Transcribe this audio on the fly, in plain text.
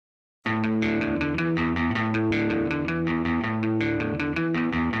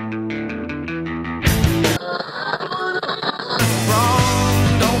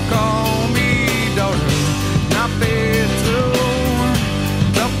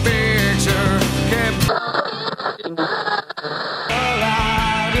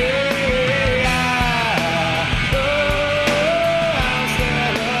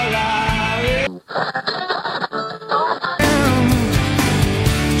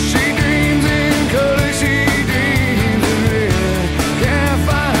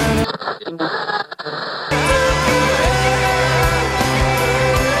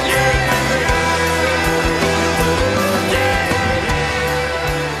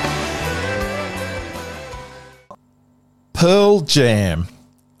Pearl Jam,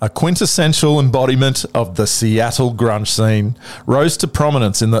 a quintessential embodiment of the Seattle grunge scene, rose to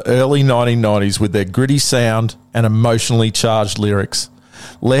prominence in the early 1990s with their gritty sound and emotionally charged lyrics.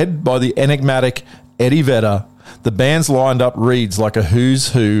 Led by the enigmatic Eddie Vedder, the band's lined up reads like a who's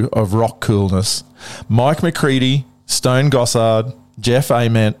who of rock coolness. Mike McCready, Stone Gossard, Jeff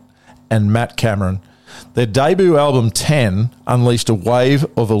Ament, and Matt Cameron. Their debut album 10 unleashed a wave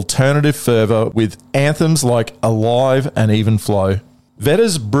of alternative fervour with anthems like Alive and Even Flow.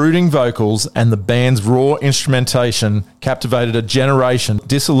 Vedder's brooding vocals and the band's raw instrumentation captivated a generation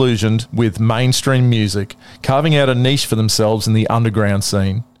disillusioned with mainstream music, carving out a niche for themselves in the underground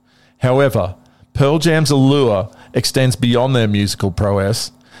scene. However, Pearl Jam's allure extends beyond their musical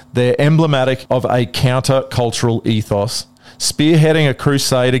prowess. They're emblematic of a counter-cultural ethos. Spearheading a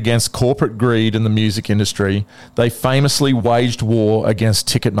crusade against corporate greed in the music industry, they famously waged war against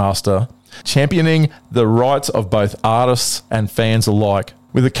Ticketmaster, championing the rights of both artists and fans alike.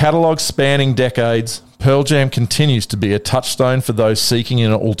 With a catalogue spanning decades, Pearl Jam continues to be a touchstone for those seeking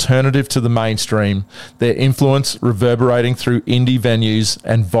an alternative to the mainstream, their influence reverberating through indie venues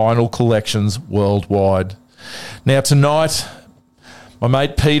and vinyl collections worldwide. Now tonight, my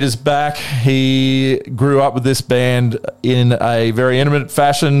mate Peter's back. He grew up with this band in a very intimate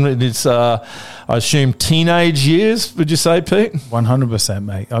fashion in his, I assume, teenage years, would you say, Pete? 100%,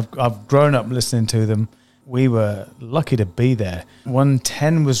 mate. I've grown up listening to them. We were lucky to be there. When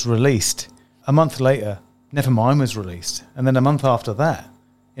 10 was released, a month later, Nevermind was released. And then a month after that,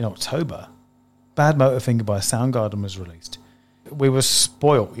 in October, Bad Motorfinger by Soundgarden was released. We were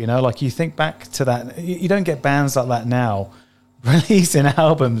spoilt, you know, like you think back to that. You don't get bands like that now releasing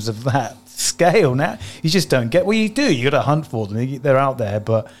albums of that scale now. You just don't get. Well, you do. You got to hunt for them. They're out there.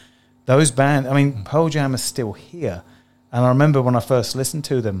 But those bands, I mean, Pearl Jam is still here. And I remember when I first listened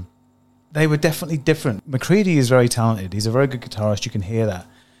to them, they were definitely different. McCready is very talented. He's a very good guitarist. You can hear that.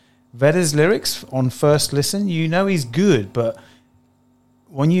 Vedder's lyrics on first listen, you know he's good. But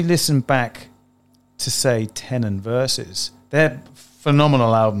when you listen back to, say, 10 and Versus, they're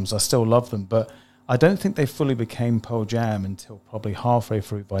phenomenal albums. I still love them. But I don't think they fully became Pearl Jam until probably halfway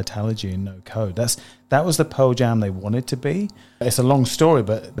through Vitalogy and No Code. That was the Pearl Jam they wanted to be. It's a long story,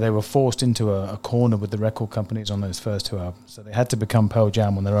 but they were forced into a corner with the record companies on those first two albums. So they had to become Pearl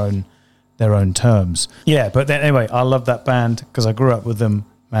Jam on their own terms. Yeah, but then anyway, I love that band because I grew up with them,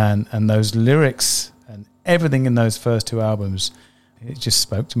 man, and those lyrics and everything in those first two albums, it just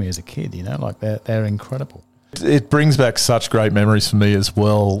spoke to me as a kid, you know, like they're incredible. It brings back such great memories for me as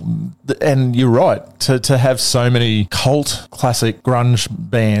well. And you're right, to have so many cult classic grunge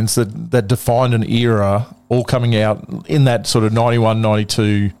bands that defined an era all coming out in that sort of 91,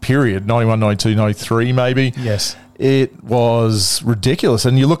 92 period, 91, 92, 93 maybe. Yes. It was ridiculous.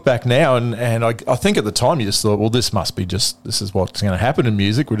 And you look back now and I think at the time you just thought, well, this is what's going to happen in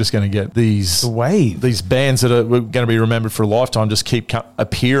music. We're just going to get these bands that are going to be remembered for a lifetime just keep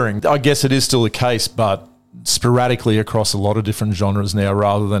appearing. I guess it is still the case, but sporadically across a lot of different genres now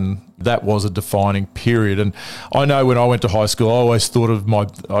rather than that was a defining period. And I know when I went to high school, I always thought of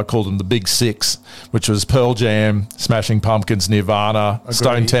I called them the Big Six, which was Pearl Jam, Smashing Pumpkins, Nirvana,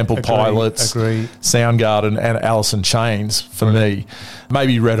 Stone Temple Pilots, Soundgarden, and Alice in Chains for me.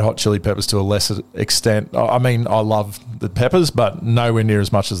 Maybe Red Hot Chili Peppers to a lesser extent. I mean, I love the Peppers, but nowhere near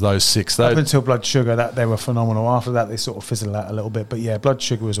as much as those six. Up until Blood Sugar, they were phenomenal. After that, they sort of fizzled out a little bit. But yeah, Blood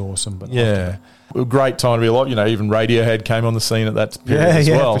Sugar was awesome. But yeah. A great time to be alive. You know, even Radiohead came on the scene at that period as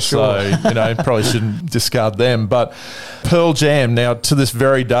well. For sure. So, you know, probably shouldn't discard them. But Pearl Jam, now to this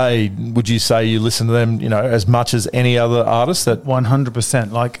very day, would you say you listen to them, you know, as much as any other artist?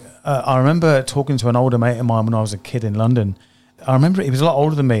 100%. Like, I remember talking to an older mate of mine when I was a kid in London. I remember he was a lot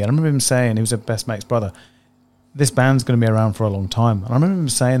older than me. I remember him saying, he was a best mate's brother, this band's going to be around for a long time. And I remember him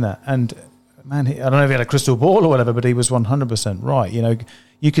saying that. And man, I don't know if he had a crystal ball or whatever, but he was 100% right. You know,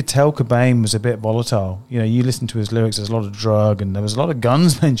 you could tell Cobain was a bit volatile. You know, you listen to his lyrics, there's a lot of drug and there was a lot of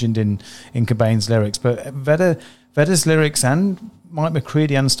guns mentioned in Cobain's lyrics. But Vedder's lyrics and Mike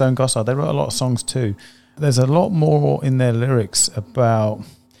McCready and Stone Gossard, they wrote a lot of songs too. There's a lot more in their lyrics about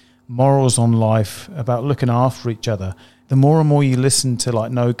morals on life, about looking after each other. The more and more you listen to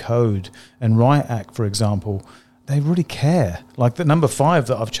like No Code and Riot Act, for example, they really care. Like the number 5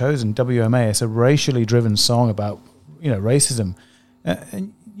 that I've chosen, WMA, it's a racially driven song about, you know, racism.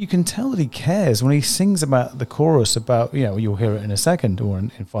 And you can tell that he cares when he sings about the chorus about, you know, you'll hear it in a second or in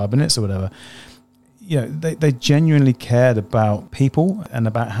 5 minutes or whatever. You know, they genuinely cared about people and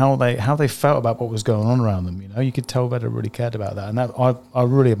about how they felt about what was going on around them. You know, you could tell Vedder really cared about that. And that I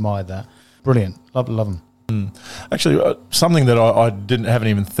really admired that. Brilliant. Love them. Actually, something that I haven't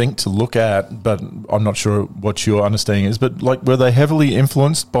even think to look at, but I'm not sure what your understanding is, but like, were they heavily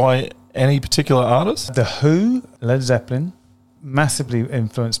influenced by any particular artist? The Who, Led Zeppelin, massively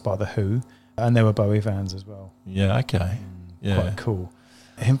influenced by The Who, and they were Bowie fans as well. Yeah, okay. Yeah. Quite cool.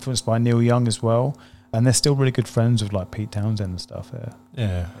 Influenced by Neil Young as well, and they're still really good friends with like Pete Townsend and stuff.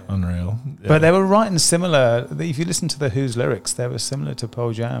 Yeah, unreal. Yeah. But they were writing similar. If you listen to the Who's lyrics, they were similar to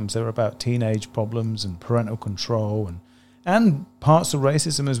Pearl Jam's. They were about teenage problems and parental control and parts of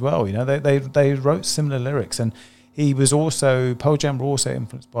racism as well. You know, they wrote similar lyrics, and he was also Pearl Jam were also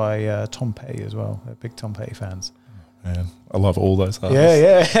influenced by Tom Petty as well. They're big Tom Petty fans. Man, I love all those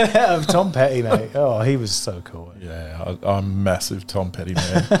artists. Yeah. Tom Petty, mate. Oh, he was so cool. Yeah, I'm a massive Tom Petty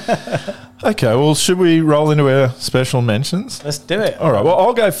man. Okay, well, should we roll into our special mentions? Let's do it. All right, well,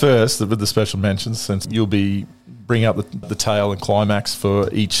 I'll go first with the special mentions, since you'll be bringing up the tail and climax for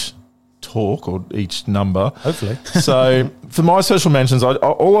each talk or each number. Hopefully. So for my special mentions,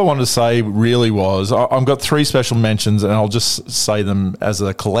 all I wanted to say really was I've got 3 special mentions, and I'll just say them as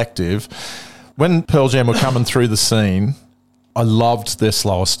a collective. When Pearl Jam were coming through the scene, I loved their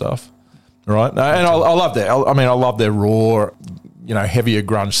slower stuff, right? And I love that. I love their raw, heavier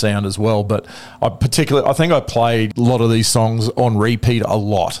grunge sound as well. But I think I played a lot of these songs on repeat a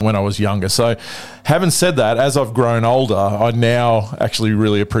lot when I was younger. So having said that, as I've grown older, I now actually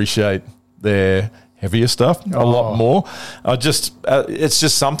really appreciate their heavier stuff a lot more. It's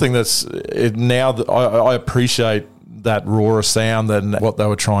just something now that I appreciate that rawer sound than what they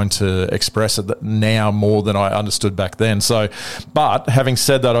were trying to express it now more than I understood back then. So, but having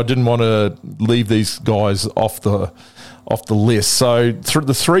said that, I didn't want to leave these guys off the list. So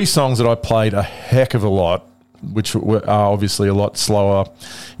the 3 songs that I played a heck of a lot, which are obviously a lot slower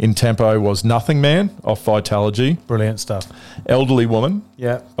in tempo, was Nothing Man off Vitalogy. Brilliant stuff. Elderly Woman.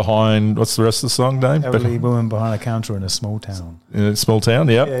 Yeah. Behind, what's the rest of the song name? Elderly Woman Behind a Counter in a Small Town. In a small town,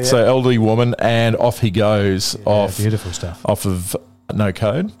 yeah. So Elderly Woman, and Off He Goes beautiful stuff. Off of No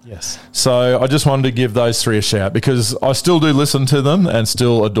Code. Yes. So I just wanted to give those 3 a shout, because I still do listen to them and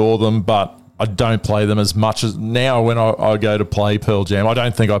still adore them, but I don't play them as much as now when I go to play Pearl Jam. I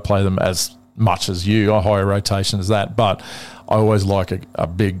don't think I play them as much as you, a higher rotation as that, but I always like a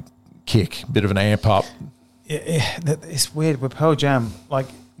big kick, bit of an amp up. It's weird with Pearl Jam. Like,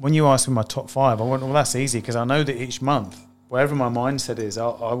 when you asked me my top 5, I went, well, that's easy, because I know that each month, wherever my mindset is,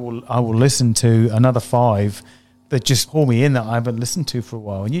 I will listen to another 5 that just pull me in that I haven't listened to for a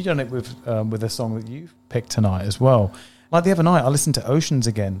while. And you've done it with a song that you picked tonight as well. Like the other night, I listened to Oceans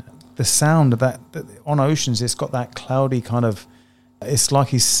again. The sound of that on Oceans, it's got that cloudy kind of. It's like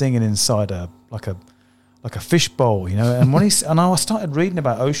he's singing inside a fish bowl, And when I started reading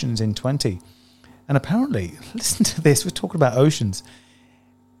about Oceans in 20, and apparently, listen to this. We're talking about Oceans.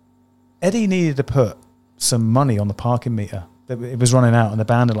 Eddie needed to put some money on the parking meter. It was running out, and the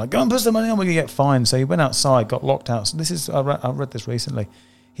band are like, "Go and put some money on, we're gonna get fined." So he went outside, got locked out. So I read this recently.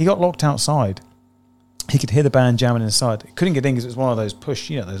 He got locked outside. He could hear the band jamming inside. He couldn't get in because it was one of those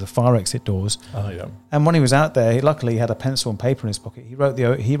those fire exit doors. Oh yeah. And when he was out there, luckily he had a pencil and paper in his pocket. He wrote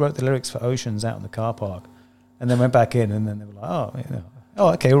the lyrics for Oceans out in the car park, and then went back in. And then they were like,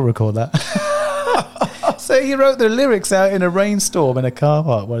 okay, we'll record that. So he wrote the lyrics out in a rainstorm in a car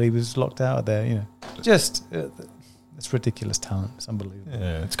park while he was locked out there. Just it's ridiculous talent. It's unbelievable.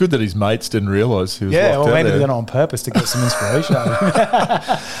 Yeah, it's good that his mates didn't realise he was locked out maybe there. they're not on purpose to get some inspiration out of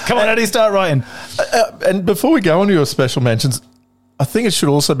him. Come on, Eddie, start writing. And before we go on to your special mentions, I think it should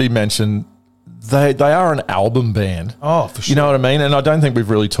also be mentioned they are an album band. Oh, for sure. You know what I mean? And I don't think we've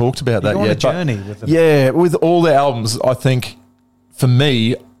really talked about that yet. You're on a journey with them. Yeah, with all their albums, I think, for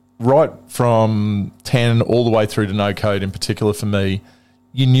me, right from 10 all the way through to No Code in particular for me,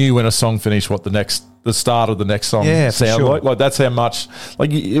 you knew when a song finished what the start of the next song sounded like. Like, that's how much.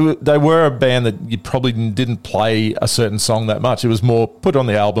 Like, they were a band that you probably didn't play a certain song that much. It was more put on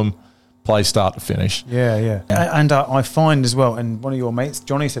the album, play start to finish. Yeah. And I find as well, and one of your mates,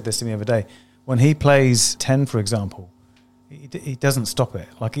 Johnny, said this to me the other day, when he plays 10, for example, he doesn't stop it.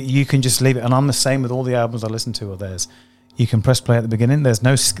 Like, you can just leave it. And I'm the same with all the albums I listen to or theirs. You can press play at the beginning. There's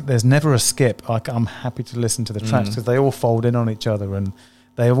never a skip. Like, I'm happy to listen to the tracks because they all fold in on each other and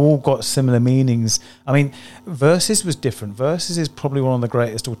they've all got similar meanings. I mean, Versus was different. Versus is probably one of the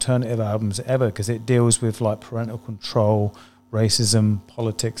greatest alternative albums ever because it deals with like parental control, racism,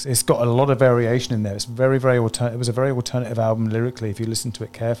 politics. It's got a lot of variation in there. It's very, very it was a very alternative album lyrically if you listen to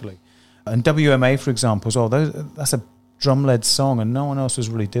it carefully. And WMA, for example, as well, that's a drum-led song, and no one else was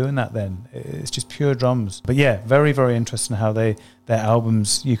really doing that then. It's just pure drums. But yeah, very, very interesting how their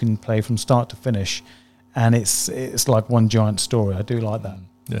albums you can play from start to finish, and it's like one giant story. I do like that.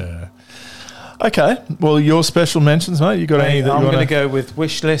 Yeah. Okay. Well, your special mentions, mate. You got any that I'm you going want to go with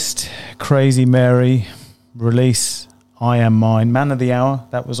Wishlist, Crazy Mary, Release, I Am Mine, Man of the Hour.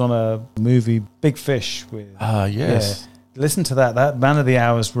 That was on a movie, Big Fish. With yes. Yeah. Listen to that. That Man of the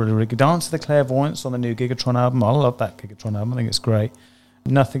Hour is really, really good. Dance to the Clairvoyance on the new Gigatron album. I love that Gigatron album. I think it's great.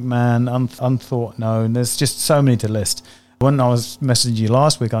 Nothing Man, Unthought Known. There's just so many to list. When I was messaging you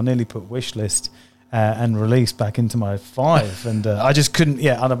last week, I nearly put Wishlist and Release back into my 5. And I just couldn't,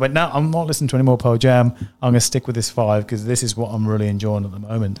 and I went, no, I'm not listening to any more Pearl Jam. I'm going to stick with this 5 because this is what I'm really enjoying at the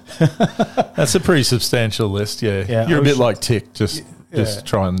moment. That's a pretty substantial list, yeah. You're a bit like Tick, just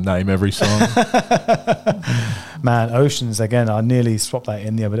try and name every song. Man, Oceans, again, I nearly swapped that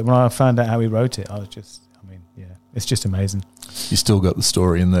in there, but when I found out how he wrote it, it's just amazing. You still got the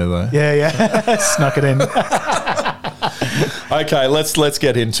story in there, though. Yeah. Snuck it in. Okay, let's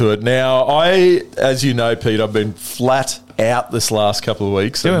get into it. Now, as you know, Pete, I've been flat out this last couple of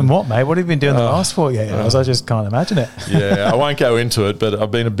weeks. Doing what, mate? What have you been doing the last 48 hours? I just can't imagine it. Yeah, I won't go into it, but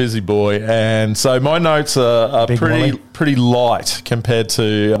I've been a busy boy. And so my notes are pretty light compared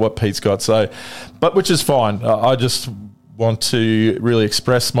to what Pete's got. But which is fine. I just want to really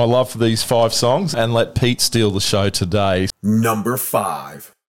express my love for these 5 songs and let Pete steal the show today. Number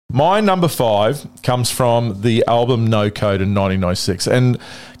 5. My number 5 comes from the album No Code in 1996. And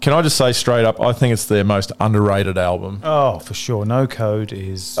can I just say straight up, I think it's their most underrated album. Oh, for sure. No Code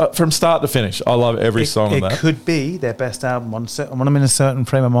is... from start to finish, I love every song on that. It could be their best album. When I'm in a certain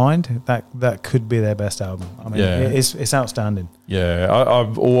frame of mind, that could be their best album. I mean, it's outstanding. Yeah,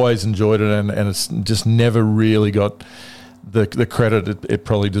 I've always enjoyed it, and it's just never really got the credit it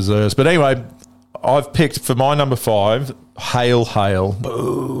probably deserves. But anyway, I've picked for my number 5, Hail Hail.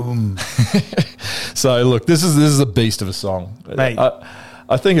 Boom. So look, this is a beast of a song. Mate.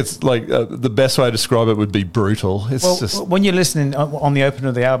 I think it's like the best way to describe it would be brutal. It's just when you're listening on the opener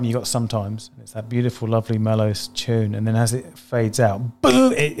of the album, you got Sometimes. It's that beautiful, lovely, mellow tune, and then as it fades out,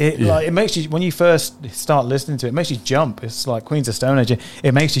 boom! It makes you, when you first start listening to it, it makes you jump. It's like Queens of Stone Age.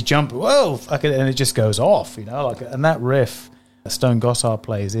 It makes you jump. Whoa! And it just goes off, and that riff that Stone Gossard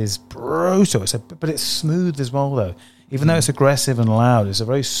plays is brutal. But it's smooth as well, though. Even though it's aggressive and loud, it's a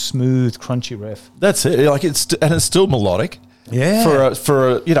very smooth, crunchy riff. That's it. Like it's still melodic. Yeah.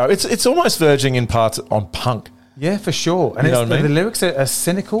 For it's almost verging in parts on punk. Yeah, for sure. And the lyrics are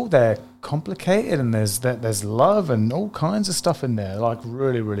cynical. They're complicated, and there's love and all kinds of stuff in there. Like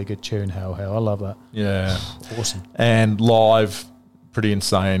really, really good tune. Hail Hail. I love that. Yeah, awesome. And live, pretty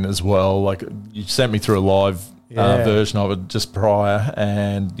insane as well. Like you sent me through a live version of it just prior,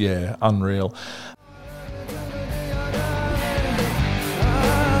 and unreal.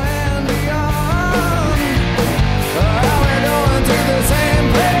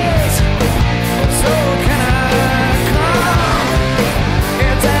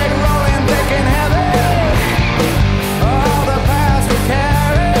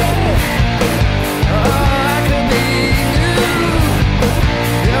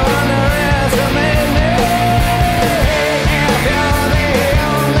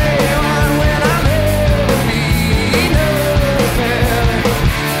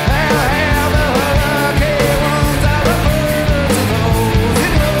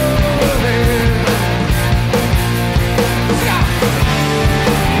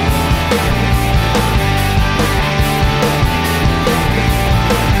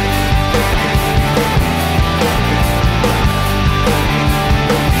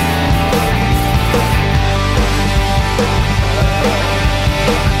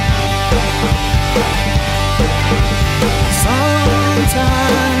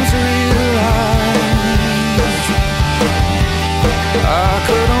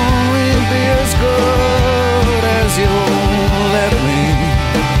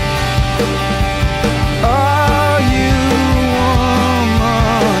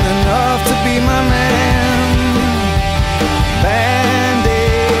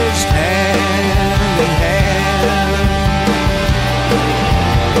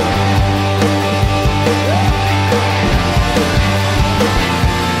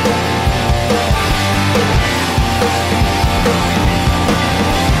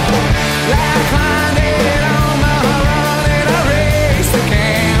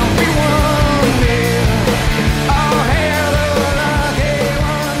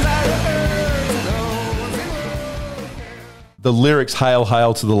 The lyrics, hail,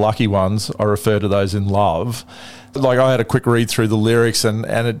 hail to the lucky ones, I refer to those in love. Like I had a quick read through the lyrics and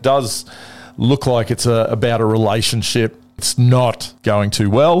it does look like it's about a relationship. It's not going too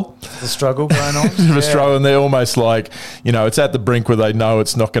well. The struggle going on. A struggle, and they're almost like, it's at the brink where they know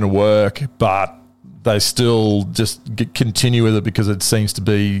it's not going to work, but they still just continue with it because it seems to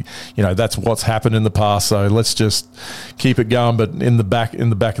be, that's what's happened in the past. So let's just keep it going. But in the back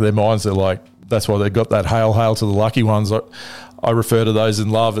of their minds, they're like, that's why they've got that hail, hail to the lucky ones. I refer to those in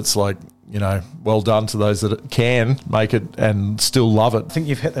love. It's like, well done to those that can make it and still love it. I think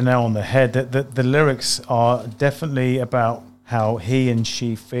you've hit the nail on the head. That the lyrics are definitely about how he and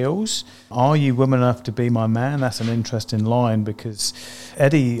she feels. Are you woman enough to be my man? That's an interesting line, because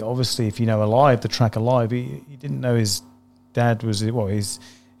Eddie, obviously, if you know Alive, the track Alive, he didn't know his dad was, what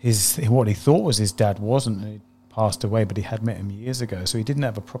he thought was his dad wasn't. He passed away, but he had met him years ago. So he didn't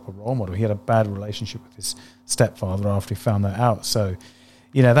have a proper role model. He had a bad relationship with his stepfather after he found that out. So,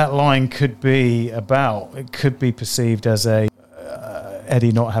 that line could be perceived as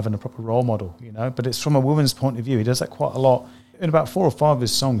Eddie not having a proper role model, but it's from a woman's point of view. He does that quite a lot. In about 4 or 5 of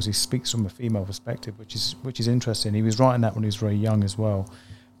his songs, he speaks from a female perspective, which is interesting. He was writing that when he was very young as well.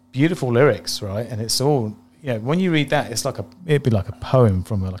 Beautiful lyrics, right? And it's all, when you read that, it'd be like a poem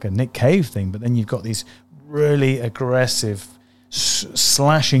from like a Nick Cave thing, but then you've got these really aggressive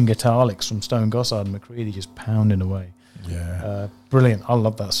slashing guitar licks from Stone Gossard and McCready just pounding away. Yeah. Brilliant. I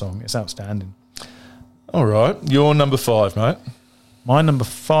love that song. It's outstanding. All right. Your number 5, mate. My number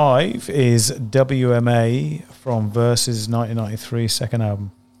 5 is WMA from Versus 1993 second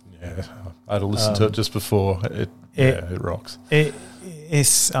album. Yeah, I had to listen to it just before. It rocks.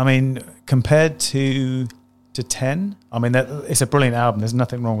 It's, compared to 10, it's a brilliant album. There's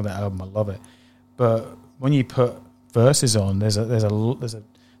nothing wrong with that album. I love it. But when you put Versus on, there's a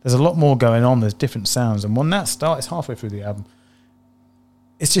lot more going on. There's different sounds, and when that starts, halfway through the album,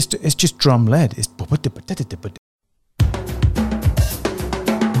 it's just drum led. It's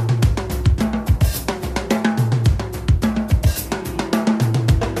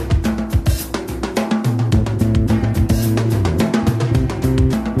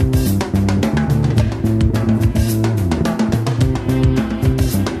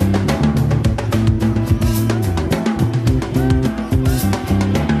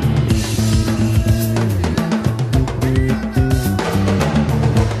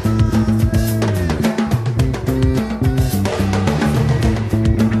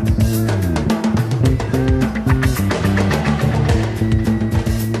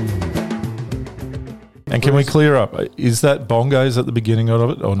Can we clear up? Is that bongos at the beginning of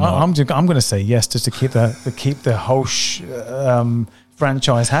it or not? I'm going to say yes, just to keep the Holsh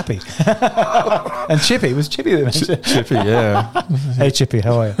franchise happy. And Chippy, it was Chippy that mentioned it. Chippy, yeah. Hey Chippy,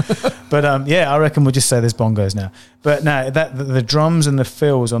 how are you? But I reckon we'll just say there's bongos now. But no, the drums and the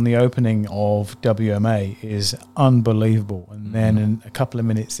fills on the opening of WMA is unbelievable. And then a couple of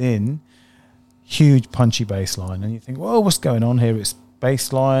minutes in, huge punchy bass line, and you think, well, what's going on here? It's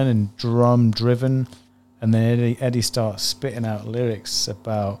bass line and drum driven. And then Eddie starts spitting out lyrics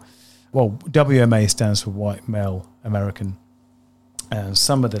about, WMA stands for White Male American. And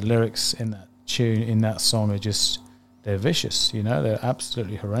some of the lyrics in that tune, in that song, they're vicious, they're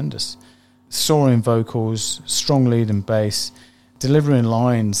absolutely horrendous. Soaring vocals, strong lead and bass, delivering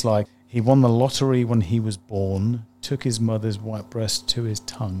lines like, he won the lottery when he was born, took his mother's white breast to his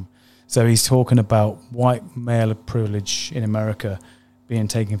tongue. So he's talking about white male privilege in America being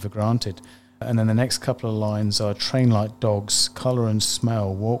taken for granted. And then the next couple of lines are, train like dogs, colour and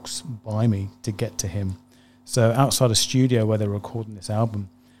smell, walks by me to get to him. So outside a studio where they're recording this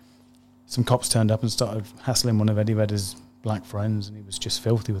album, some cops turned up and started hassling one of Eddie Vedder's black friends, and he was just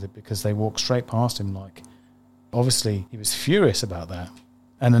filthy with it because they walked straight past him. Like, obviously he was furious about that.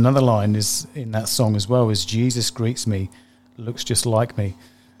 And another line is in that song as well, is Jesus greets me, looks just like me.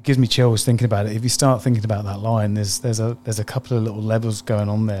 It gives me chills thinking about it. If you start thinking about that line, there's a couple of little levels going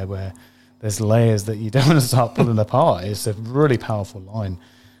on there where there's layers that you don't want to start pulling apart. It's a really powerful line.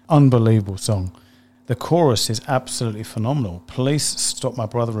 Unbelievable song. The chorus is absolutely phenomenal. Police, stop my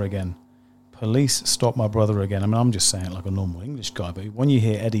brother again. Police, stop my brother again. I'm just saying it like a normal English guy, but when you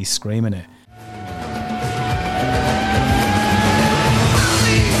hear Eddie screaming it,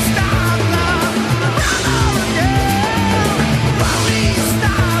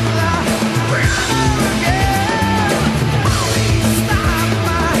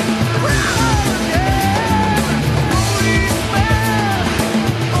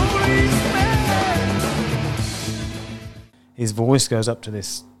 his voice goes up to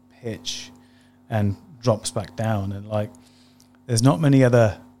this pitch and drops back down, and like, there's not many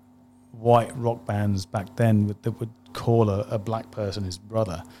other white rock bands back then that would call a black person his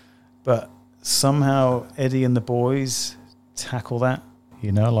brother, but somehow Eddie and the boys tackle that,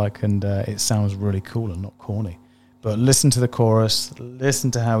 and it sounds really cool and not corny. But listen to the chorus,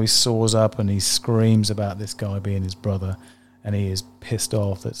 listen to how he soars up and he screams about this guy being his brother. and he is pissed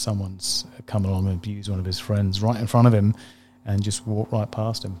off that someone's come along and abused one of his friends right in front of him and just walked right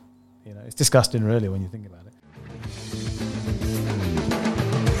past him. You know, it's disgusting really when you think about it.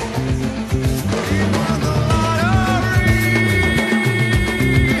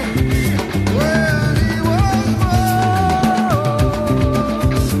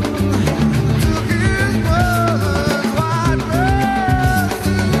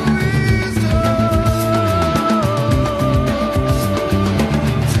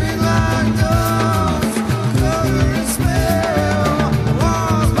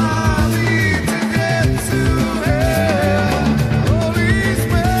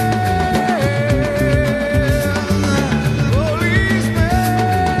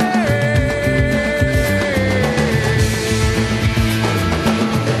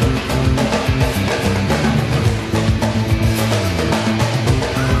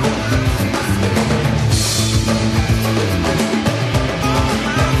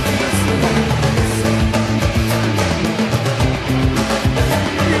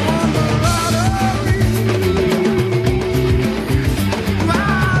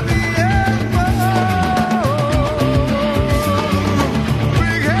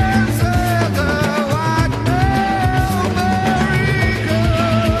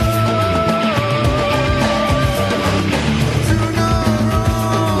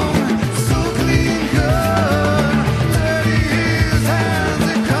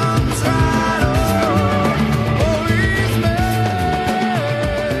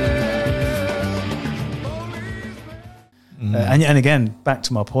 And again, back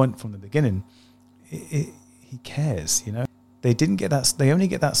to my point from the beginning, he cares, you know. They didn't get that. They only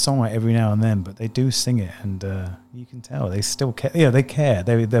get that song out every now and then, but they do sing it, and you can tell they still care. Yeah, they care.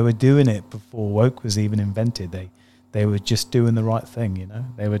 They were doing it before woke was even invented. They were just doing the right thing, you know.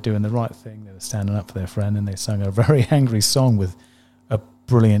 They were doing the right thing. They were standing up for their friend, and they sang a very angry song with a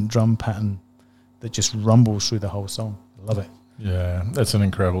brilliant drum pattern that just rumbles through the whole song. I love it. Yeah, that's an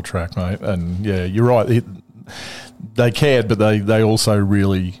incredible track, mate. And yeah, you're right. They cared, but they also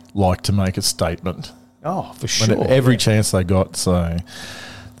really liked to make a statement. Oh, for sure. Every chance they got. So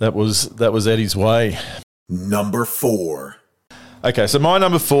that was Eddie's way. Number 4. Okay, so my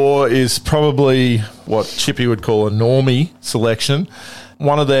number 4 is probably what Chippy would call a normie selection.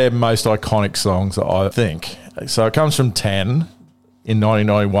 One of their most iconic songs, I think. So it comes from 10 in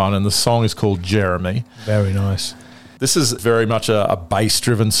 1991, and the song is called Jeremy. Very nice. This is very much a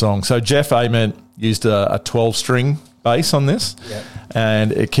bass-driven song. So Jeff Ament used a 12-string bass on this,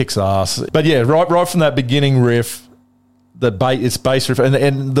 and it kicks ass. But yeah, right from that beginning riff, it's bass riff,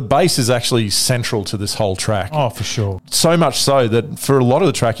 and the bass is actually central to this whole track. Oh, for sure. So much so that for a lot of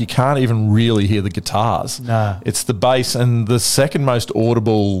the track, you can't even really hear the guitars. Nah. It's the bass, and the second most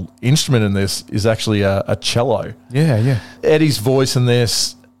audible instrument in this is actually a cello. Yeah. Eddie's voice in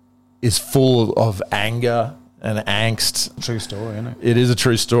this is full of anger and angst. True story, isn't it? It is a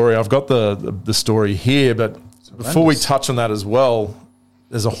true story. I've got the story here, but before we touch on that as well,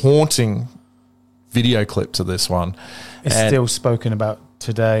 there's a haunting video clip to this one. It's still spoken about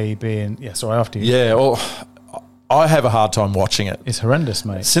today being... Yeah, sorry, after you. Yeah, well, I have a hard time watching it. It's horrendous,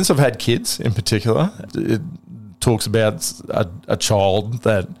 mate. Since I've had kids in particular, it talks about a child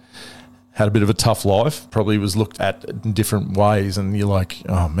that had a bit of a tough life, probably was looked at in different ways, and you're like,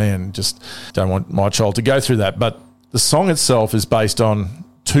 oh man, just don't want my child to go through that. But the song itself is based on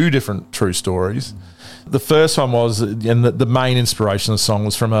 2 different true stories. The first one was, and the main inspiration of the song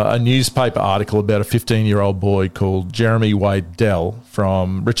was from a newspaper article about a 15-year-old boy called Jeremy Wade Dell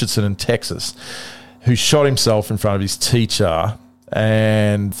from Richardson in Texas, who shot himself in front of his teacher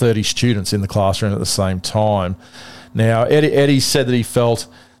and 30 students in the classroom at the same time. Now, Eddie said that he felt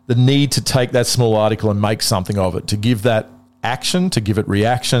the need to take that small article and make something of it, to give that action, to give it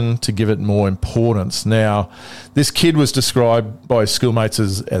reaction, to give it more importance. Now, this kid was described by his schoolmates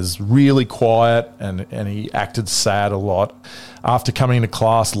as really quiet, and he acted sad a lot. After coming into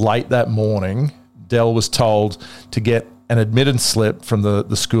class late that morning, Dell was told to get an admittance slip from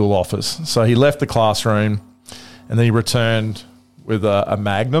the school office. So he left the classroom, and then he returned with a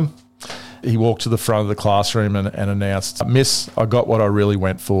Magnum. He walked to the front of the classroom and announced, "Miss, I got what I really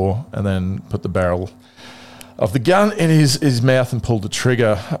went for," and then put the barrel of the gun in his mouth and pulled the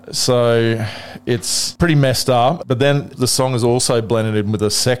trigger. So it's pretty messed up. But then the song is also blended in with a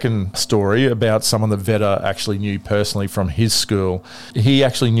second story about someone that Vedder actually knew personally from his school. He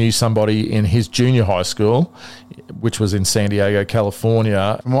actually knew somebody in his junior high school, which was in San Diego,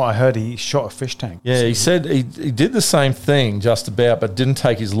 California. From what I heard, he shot a fish tank. Yeah, he said he did the same thing just about, but didn't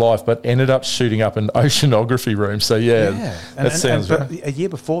take his life, but ended up shooting up an oceanography room. So, that sounds right. But a year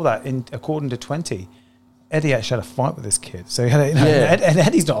before that, according to 20, Eddie actually had a fight with this kid. So he had and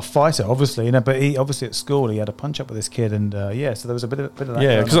Eddie's not a fighter, obviously, but he obviously at school he had a punch up with this kid, and so there was a bit of that.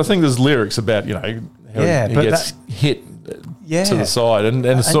 Yeah, because I think there's lyrics about how he gets hit to the side, and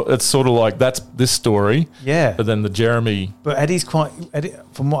it's sort of like that's this story. Yeah, but then the Jeremy. But Eddie,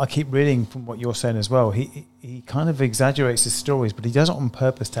 from what I keep reading, from what you're saying as well, he kind of exaggerates his stories, but he does it on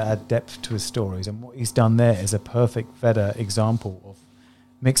purpose to add depth to his stories. And what he's done there is a perfect Vedder example of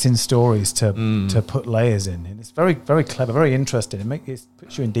mixing stories to put layers in, and it's very, very clever, very interesting. It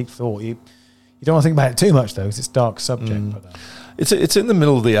puts you in deep thought. You don't want to think about it too much though, because it's a dark subject. But, it's in the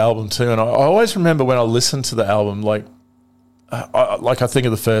middle of the album too, and I always remember when I listened to the album, I think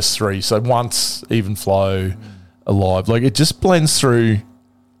of the first three. So Once, Even Flow, Alive, it just blends through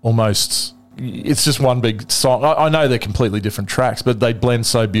almost. It's just one big song. I know they're completely different tracks, but they blend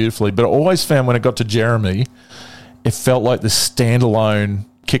so beautifully. But I always found when it got to Jeremy, it felt like this standalone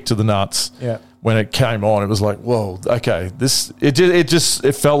kick to the nuts. Yeah. When it came on, it was like, whoa, okay.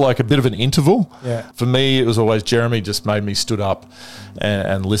 It felt like a bit of an interval. Yeah. For me, it was always Jeremy just made me stood up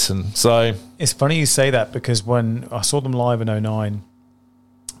and listen. So it's funny you say that, because when I saw them live in 2009,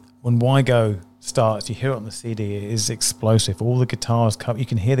 when Why Go starts, you hear it on the CD, it is explosive. All the guitars come, you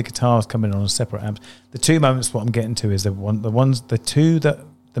can hear the guitars coming on separate amps. The two moments what I'm getting to is the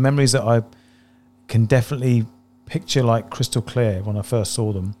memories that I can definitely picture like crystal clear when I first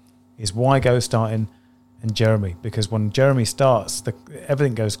saw them is Why Go starting and Jeremy, because when Jeremy starts,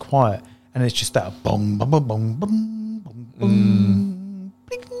 everything goes quiet and it's just that boom, boom, boom, boom, boom, boom, boom,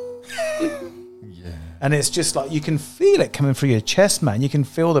 yeah. And it's just like you can feel it coming through your chest, man. You can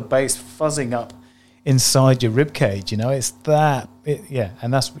feel the bass fuzzing up inside your rib cage. It's that,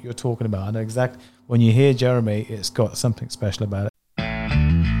 and that's what you're talking about. I know exactly when you hear Jeremy, it's got something special about it.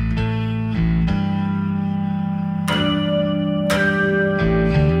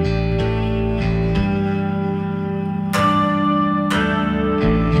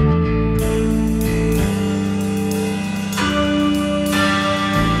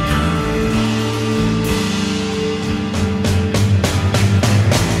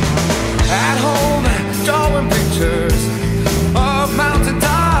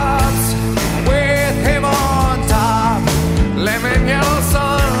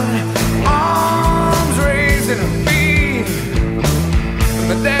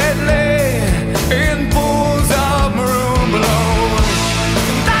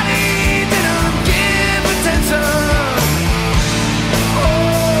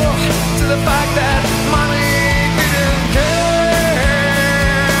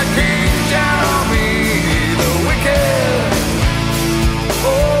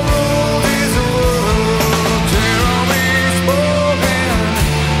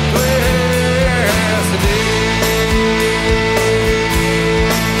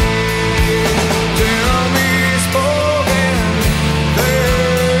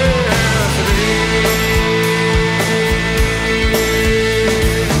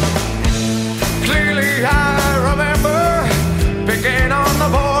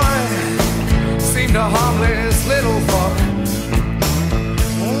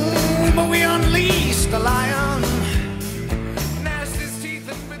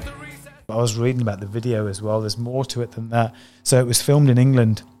 I was reading about the video as well. There's more to it than that. So it was filmed in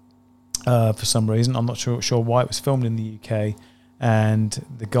England for some reason. I'm not sure why. It was filmed in the UK, and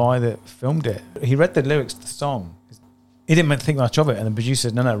the guy that filmed it, he read the lyrics to the song. He didn't think much of it, and the producer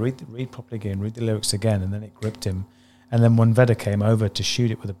said, no, read properly again, read the lyrics again, and then it gripped him. And then when Vedder came over to shoot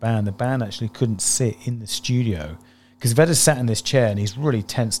it with the band actually couldn't sit in the studio because Vedder sat in this chair and he's really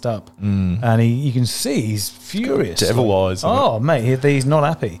tensed up, and you can see he's furious. Devil eyes. Oh, mate, he's not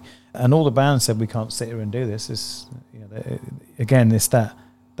happy. And all the band said, we can't sit here and do this. It's, again, it's that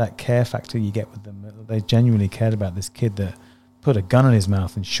care factor you get with them. They genuinely cared about this kid that put a gun in his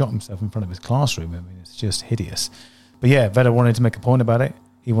mouth and shot himself in front of his classroom. I mean, it's just hideous. But yeah, Vedder wanted to make a point about it.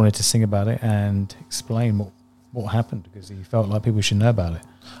 He wanted to sing about it and explain what happened because he felt like people should know about it.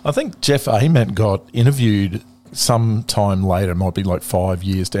 I think Jeff Ament got interviewed sometime later, might be like 5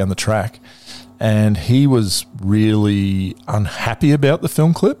 years down the track, and he was really unhappy about the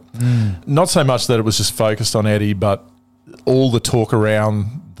film clip. Not so much that it was just focused on Eddie, but all the talk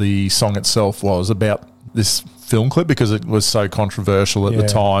around the song itself was about this film clip because it was so controversial at the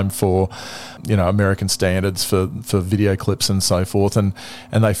time for, American standards for video clips and so forth, and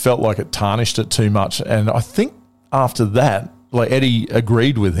they felt like it tarnished it too much. And I think after that, like Eddie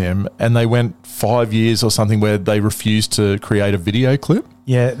agreed with him, and they went 5 years or something where they refused to create a video clip.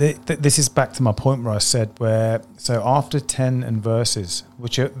 Yeah, this is back to my point where I said so after 10 and Verses,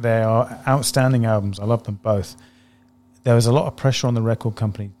 which they are outstanding albums, I love them both, there was a lot of pressure on the record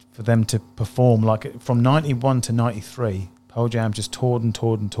company for them to perform. Like from 91 to 93, Pearl Jam just toured and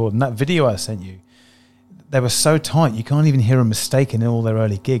toured and toured. And that video I sent you, they were so tight, you can't even hear a mistake in all their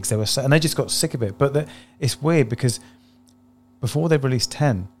early gigs. They were and they just got sick of it. But it's weird because before they released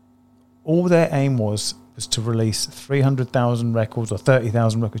 10, all their aim was to release 300,000 records or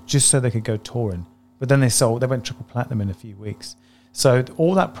 30,000 records just so they could go touring. But then they went triple platinum in a few weeks. So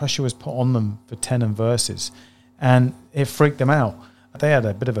all that pressure was put on them for 10 and Versus, and it freaked them out. They had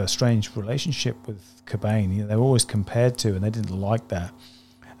a bit of a strange relationship with Cobain. You know, they were always compared to, and they didn't like that.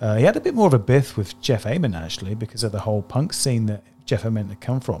 He had a bit more of a biff with Jeff Ament, actually, because of the whole punk scene that Jeff Ament had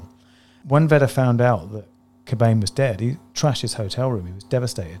come from. When Vedder found out that Cobain was dead, he trashed his hotel room. He was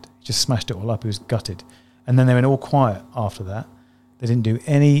devastated. He just smashed it all up. He was gutted. And then they went all quiet after that. They didn't do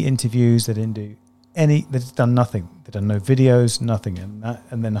any interviews. They didn't do any. They'd done nothing. They'd done no videos, nothing.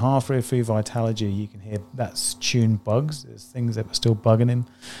 And then halfway through Vitalogy, you can hear that's tune bugs. There's things that were still bugging him.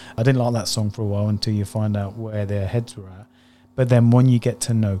 I didn't like that song for a while until you find out where their heads were at. But then when you get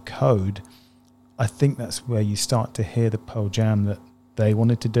to No Code, I think that's where you start to hear the Pearl Jam that they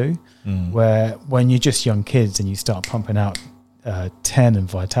wanted to do. Where when you're just young kids and you start pumping out 10 and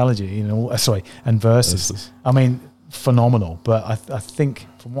Vitalogy, and Versus. I mean, phenomenal. But I think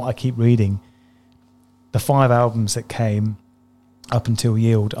from what I keep reading, the 5 albums that came up until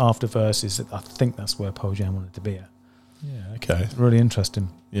Yield after Versus, I think that's where Pearl Jam wanted to be at. Yeah, okay. It's really interesting.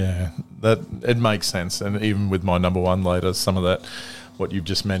 Yeah, that it makes sense. And even with my number one later, some of that, what you've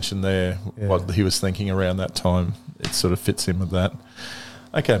just mentioned there, what he was thinking around that time, it sort of fits in with that.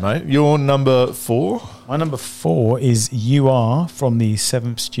 Okay, mate. Your number 4? My number 4 is You Are from the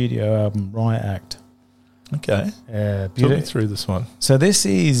 7th studio album Riot Act. Okay. Talk me through this one. So this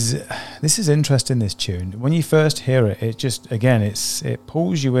is interesting, this tune. When you first hear it, it just, again, it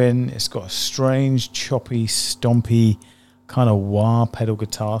pulls you in. It's got a strange, choppy, stompy kind of wah pedal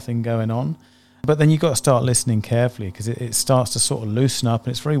guitar thing going on. But then you've got to start listening carefully because it starts to sort of loosen up,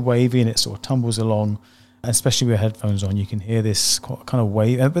 and it's very wavy and it sort of tumbles along. Especially with headphones on, you can hear this kind of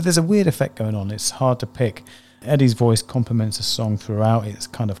wave. But there's a weird effect going on. It's hard to pick. Eddie's voice complements the song throughout. It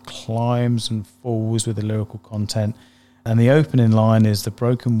kind of climbs and falls with the lyrical content. And the opening line is, the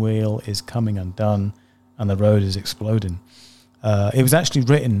broken wheel is coming undone and the road is exploding. It was actually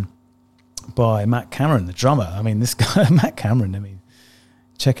written by Matt Cameron, the drummer. I mean, this guy, Matt Cameron,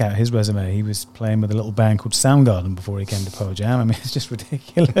 check out his resume. He was playing with a little band called Soundgarden before he came to Pearl Jam. I mean, it's just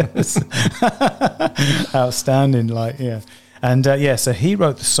ridiculous. Outstanding, And so he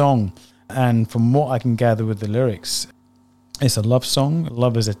wrote the song. And from what I can gather with the lyrics, it's a love song.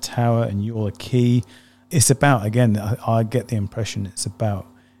 Love is a tower and you're a key. It's about, again, I get the impression it's about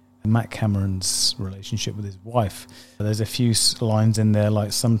Matt Cameron's relationship with his wife. There's a few lines in there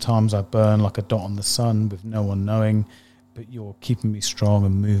like, sometimes I burn like a dot on the sun with no one knowing, but you're keeping me strong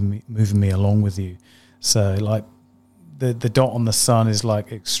and moving me along with you. So like the dot on the sun is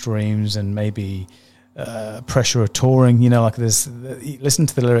like extremes and maybe pressure of touring, like there's, listen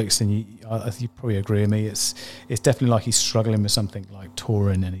to the lyrics and you probably agree with me, it's definitely like he's struggling with something like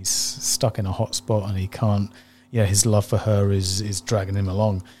touring and he's stuck in a hot spot and he can't, his love for her is dragging him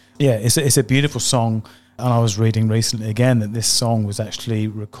along. It's a beautiful song. And I was reading recently again that this song was actually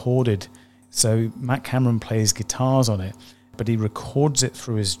recorded, so Matt Cameron plays guitars on it, but he records it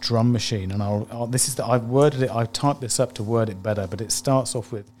through his drum machine. And I've typed this up to word it better, but it starts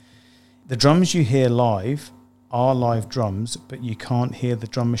off with, the drums you hear live are live drums, but you can't hear the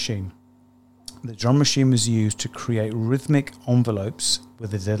drum machine. The drum machine was used to create rhythmic envelopes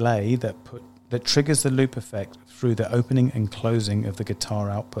with a delay that triggers the loop effect through the opening and closing of the guitar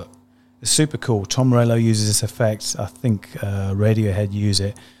output. It's super cool. Tom Morello uses this effect. I think Radiohead use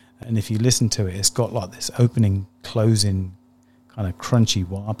it. And if you listen to it, it's got like this opening, closing, kind of crunchy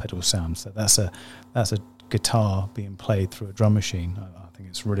wah pedal sound. So that's a guitar being played through a drum machine. I think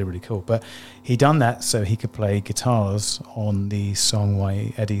it's really, really cool. But he done that so he could play guitars on the song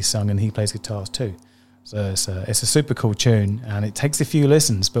why Eddie sung, and he plays guitars too. So it's a super cool tune, and it takes a few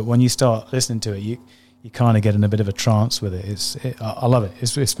listens, but when you start listening to it, you kind of get in a bit of a trance with it. I love it.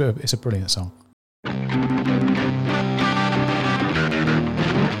 It's a brilliant song.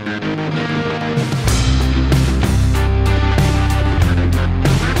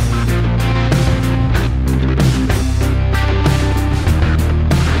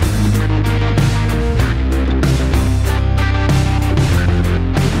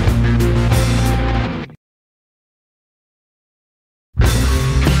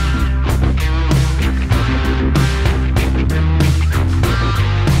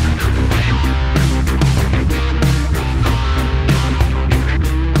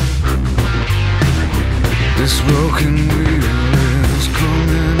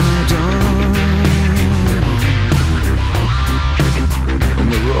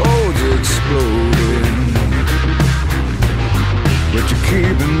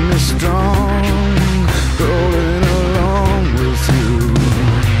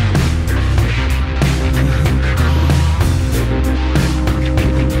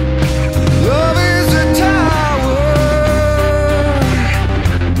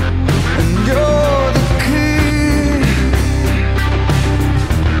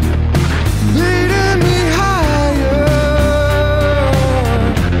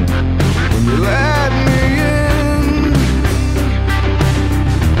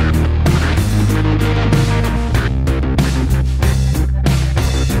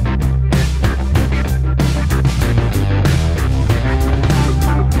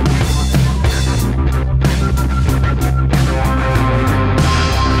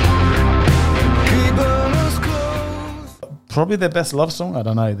 Probably their best love song. I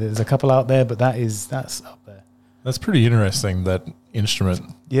don't know. There's a couple out there, but that's up there. That's pretty interesting, that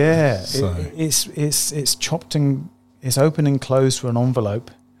instrument. Yeah, So- it's chopped and it's open and closed for an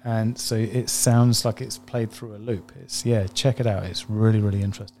envelope, and so it sounds like it's played through a loop. Check it out. It's really, really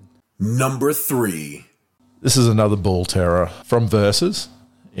interesting. Number 3. This is another ball terror from Versus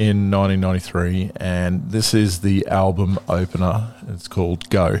in 1993, and this is the album opener. It's called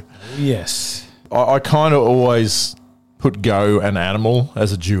Go. Yes. I kind of always put Go and Animal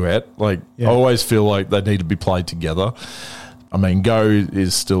as a duet. Like, Yeah. I always feel like they need to be played together. I mean, Go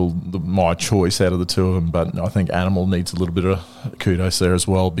is still my choice out of the two of them, but I think Animal needs a little bit of kudos there as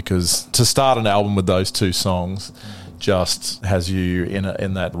well, because to start an album with those two songs just has you in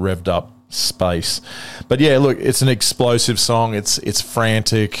that revved up space. But yeah, look, it's an explosive song. It's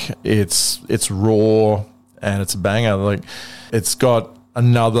frantic. It's raw, and it's a banger. Like, it's got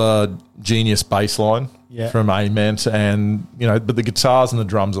another genius bass line from Ament, and but the guitars and the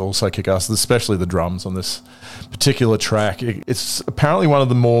drums also kick ass, especially the drums on this particular track. It's apparently one of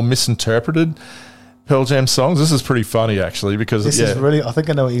the more misinterpreted Pearl Jam songs. This is pretty funny, actually, because this is really, I think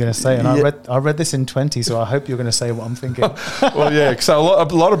I know what you're going to say, and I read this in 20, so I hope you're going to say what I'm thinking. Well, yeah, so a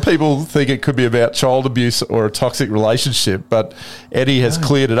lot of people think it could be about child abuse or a toxic relationship, but Eddie has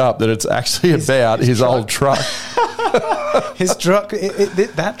cleared it up that it's actually about his old truck. His truck,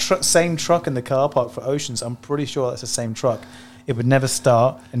 same truck in the car park for Oceans, I'm pretty sure that's the same truck. It would never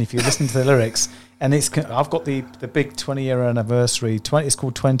start, and if you listen to the lyrics, and I've got the big 20-year anniversary. It's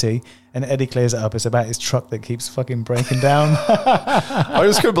called 20, and Eddie clears it up. It's about his truck that keeps fucking breaking down. I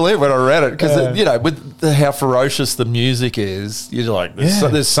just couldn't believe it when I read it, because with how ferocious the music is, you're like,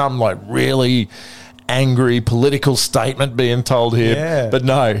 there's some like really angry political statement being told here. Yeah. But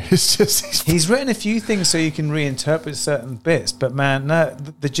no, it's just he's written a few things so you can reinterpret certain bits. But man, no,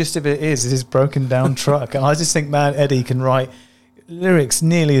 the gist of it is his broken down truck, and I just think, man, Eddie can write lyrics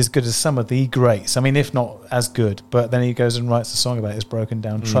nearly as good as some of the greats. I mean, if not as good. But then he goes and writes a song about his broken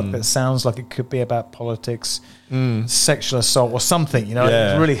down truck that sounds like it could be about politics, sexual assault or something.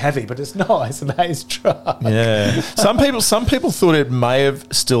 It's really heavy, but it's not. It's about his truck. Yeah. Some people thought it may have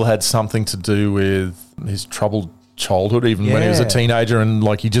still had something to do with his troubled childhood, even when he was a teenager, and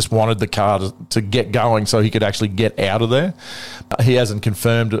like he just wanted the car to get going so he could actually get out of there. He hasn't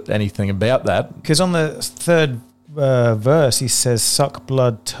confirmed anything about that. Because on the third verse he says, suck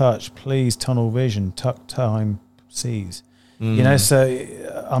blood, touch, please, tunnel vision, tuck time, seas. So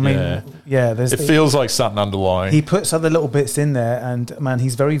I mean, there's, it feels like something underlying. He puts other little bits in there, and man,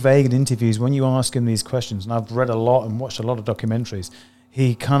 he's very vague in interviews when you ask him these questions, and I've read a lot and watched a lot of documentaries.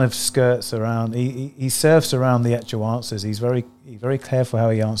 He kind of skirts around, he surfs around the actual answers. He's very careful how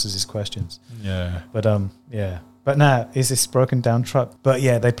he answers his questions. But now, is this broken down truck? But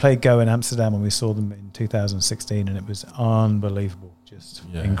yeah, they played Go in Amsterdam when we saw them in 2016, and it was unbelievable. Just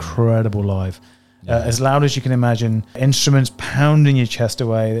incredible live. As loud as you can imagine, instruments pounding your chest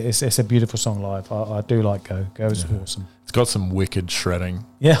away. It's a beautiful song live. I do like Go. Go is awesome. It's got some wicked shredding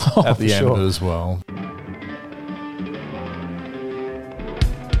at the end of it as well.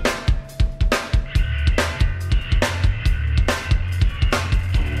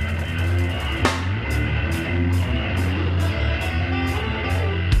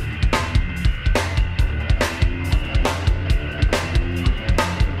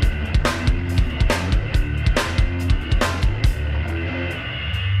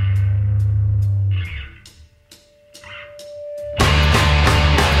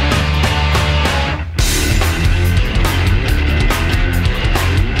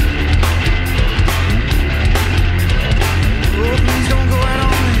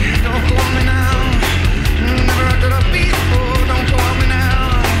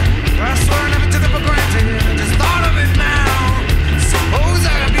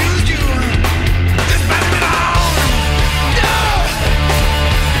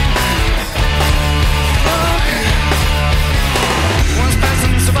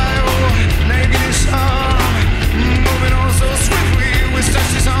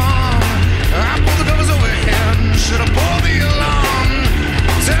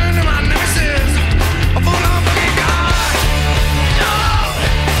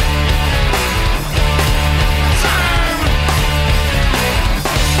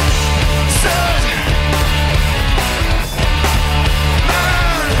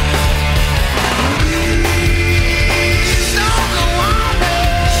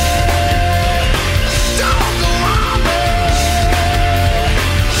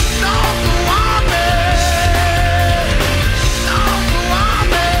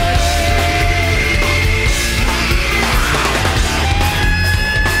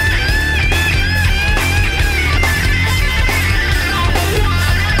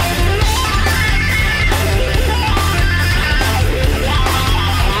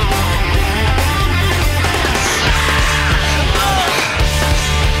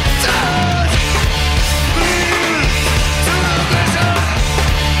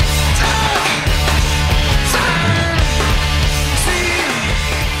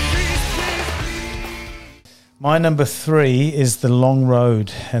 My number 3 is The Long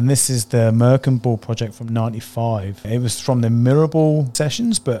Road, and this is the Merkenball project from 95. It was from the Mirrorball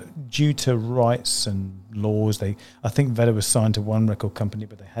sessions, but due to rights and laws, I think Vedder was signed to one record company,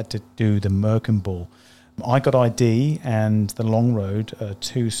 but they had to do the Merkenball. I Got ID and The Long Road are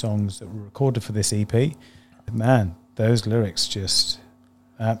 2 songs that were recorded for this EP. Man, those lyrics just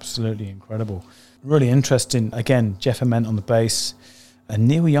absolutely incredible. Really interesting. Again, Jeff Ament on the bass. And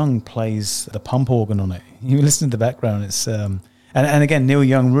Neil Young plays the pump organ on it. You listen to the background, it's and again, Neil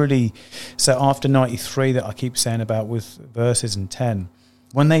Young really, so after 93 that I keep saying about with Verses and 10,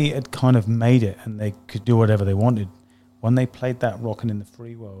 when they had kind of made it and they could do whatever they wanted, when they played that Rockin' in the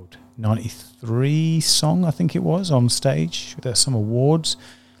Free World 93 song, I think it was, on stage, there's some awards,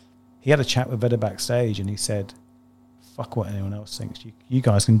 he had a chat with Vedder backstage and he said, fuck what anyone else thinks, you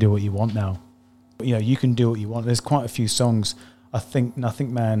guys can do what you want now. You know, you can do what you want. There's quite a few songs. I think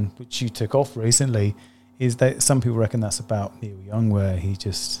Nothing Man, which you took off recently, is that some people reckon that's about Neil Young, where he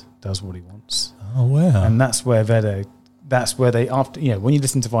just does what he wants. Oh, wow. And that's where they, after, you know, when you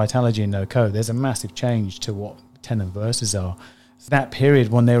listen to Vitalogy and No Code, there's a massive change to what 10 and Verses are. So that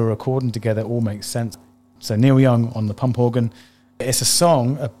period when they were recording together all makes sense. So Neil Young on the pump organ. It's a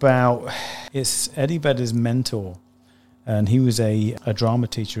song about, it's Eddie Vedder's mentor. And he was a drama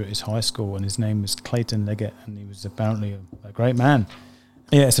teacher at his high school, and his name was Clayton Leggett, and he was apparently a great man.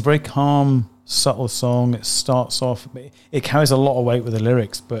 Yeah, it's a very calm, subtle song. It starts off, it carries a lot of weight with the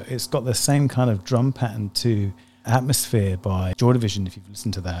lyrics, but it's got the same kind of drum pattern to Atmosphere by Joy Division, if you've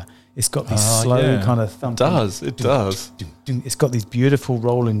listened to that. It's got these slow kind of thumping. It does. It's got these beautiful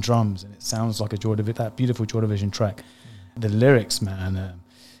rolling drums, and it sounds like that beautiful Joy Division track. The lyrics, man,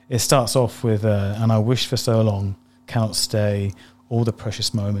 it starts off with, and I wish for so long, cannot stay, all the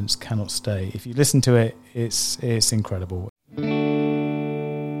precious moments cannot stay. If you listen to it, it's incredible.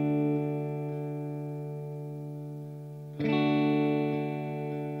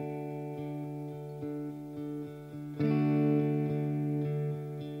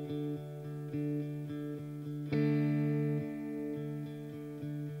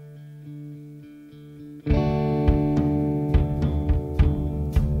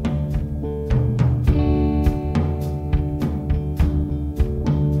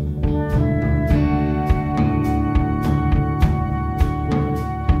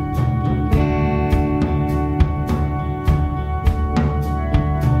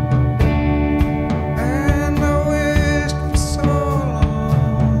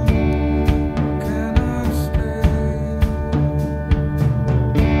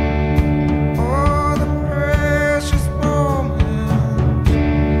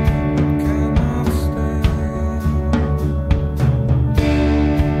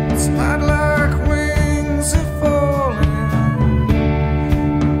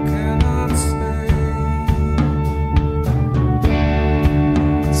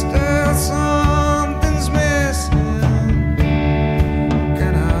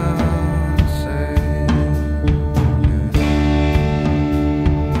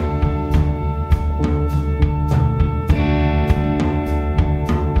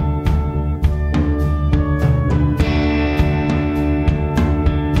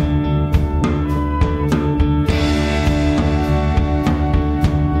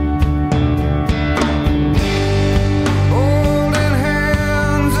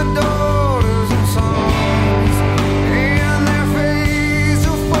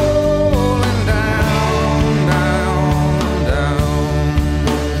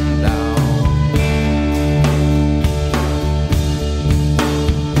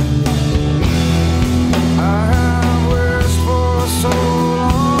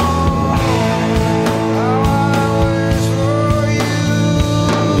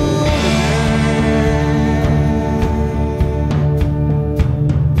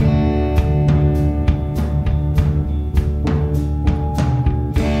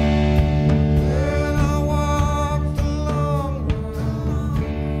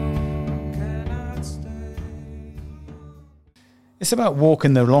 It's about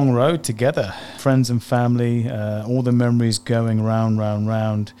walking the long road together, friends and family, all the memories going round, round,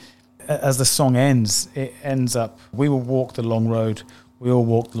 round. As the song ends, it ends up, we will walk the long road, we all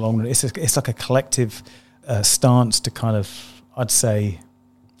walk the long road. It's like a collective stance to kind of, I'd say,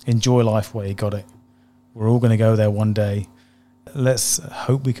 enjoy life where you got it. We're all going to go there one day. Let's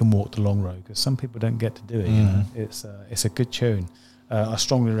hope we can walk the long road, because some people don't get to do it. You know? It's a good tune. I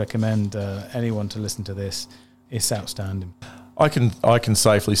strongly recommend anyone to listen to this. It's outstanding. I can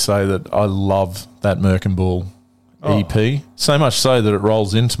safely say that I love that Merkenball EP, so much so that it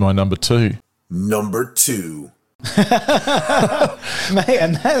rolls into my number 2. Number 2. Mate,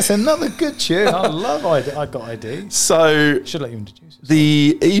 and that's another good tune. I love I Got ID. So Should let you introduce it.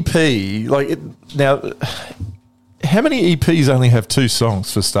 the EP, now, how many EPs only have 2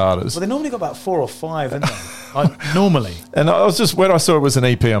 songs for starters? Well, they normally got about 4 or 5, don't they? Normally. And I was just, when I saw it was an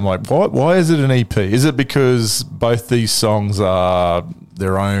EP, I'm like, why is it an EP? Is it because both these songs are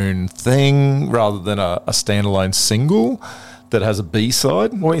their own thing rather than a standalone single that has a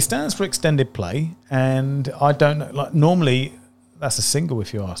B-side? Well, it stands for extended play, and I don't know. Like normally, that's a single,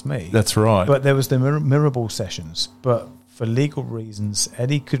 if you ask me. That's right. But there was the Mirrorball sessions, but for legal reasons,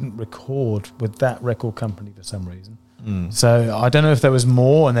 Eddie couldn't record with that record company for some reason. So I don't know if there was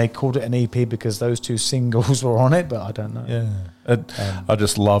more, and they called it an EP because those 2 singles were on it, but I don't know. Yeah, I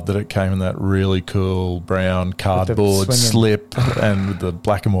just love that it came in that really cool brown cardboard slip and with the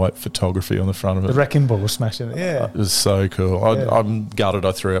black and white photography on the front of it. The wrecking ball was smashing it. Yeah, it was so cool. I'm gutted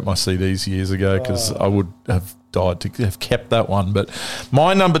I threw out my CDs years ago because I would have died to have kept that one. But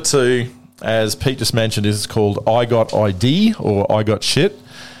my number 2, as Pete just mentioned, is called I Got ID or I Got Shit.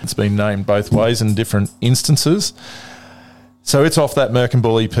 It's been named both ways in different instances. So it's off that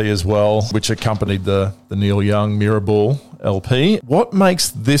Merkin EP as well, which accompanied the Neil Young Mirrorball LP. What makes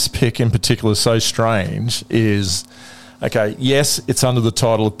this pick in particular so strange is, okay, yes, it's under the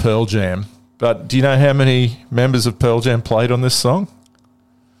title of Pearl Jam, but do you know how many members of Pearl Jam played on this song?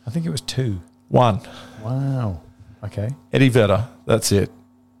 I think it was 2. 1. Wow. Okay. Eddie Vedder, that's it.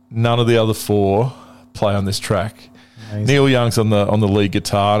 None of the other 4 play on this track. Amazing. Neil Young's on the lead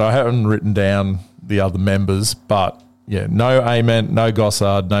guitar, and I haven't written down the other members, but yeah, no Ament, no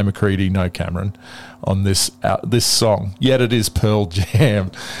Gossard, no McCready, no Cameron on this song. Yet it is Pearl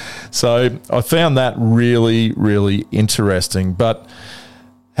Jam. So I found that really, really interesting. But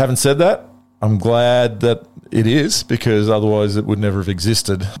having said that, I'm glad that it is, because otherwise it would never have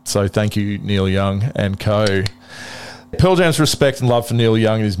existed. So thank you, Neil Young and co. Pearl Jam's respect and love for Neil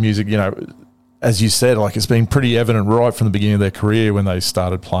Young and his music, as you said, it's been pretty evident right from the beginning of their career when they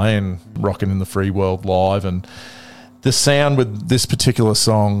started playing Rockin' in the Free World live, and the sound with this particular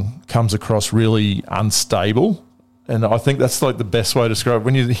song comes across really unstable, and I think that's the best way to describe it.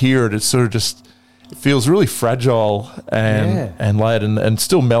 When you hear it, it's sort of just, it feels really fragile and layered and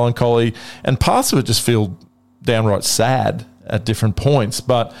still melancholy, and parts of it just feel downright sad at different points.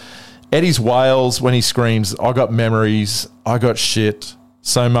 But Eddie's wails when he screams, I got memories, I got shit,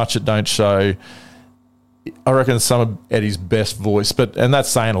 so much it don't show, I reckon it's some of Eddie's best voice, and that's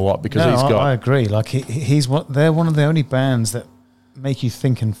saying a lot because I agree. They're one of the only bands that make you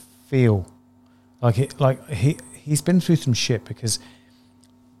think and feel. He's been through some shit because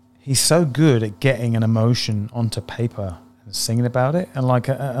he's so good at getting an emotion onto paper and singing about it,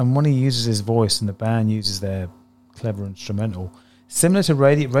 and when he uses his voice and the band uses their clever instrumental, similar to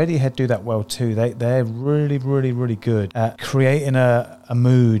Radiohead do that well too. They're really, really, really good at creating a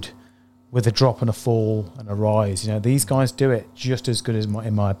mood with a drop and a fall and a rise. These guys do it just as good as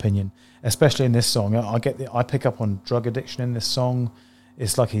in my opinion, especially in this song. I pick up on drug addiction in this song.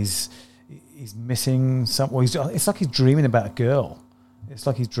 It's like he's missing something. It's like he's dreaming about a girl. It's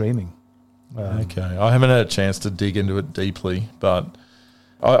like he's dreaming. Okay, I haven't had a chance to dig into it deeply, but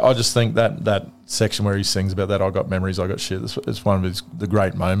I just think that section where he sings about that, I got memories, I got shit, it's one of the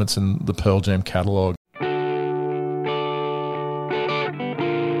great moments in the Pearl Jam catalogue.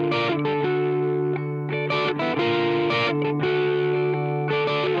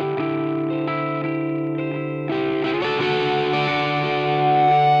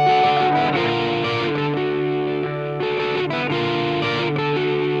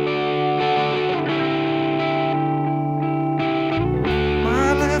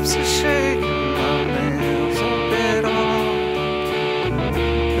 Since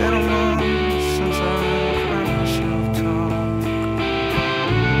I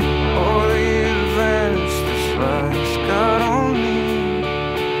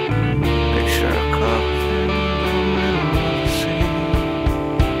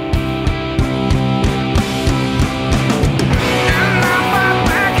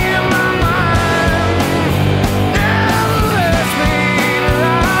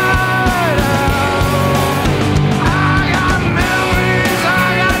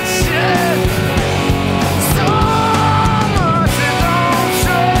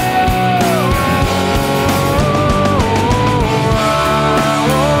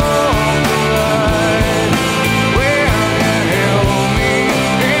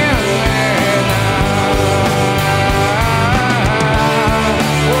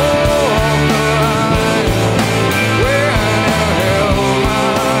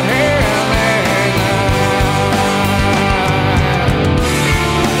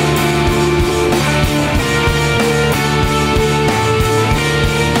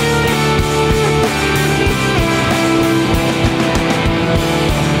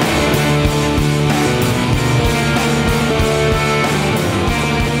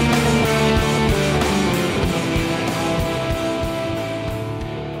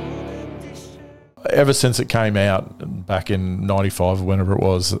ever since it came out back in 95 or whenever it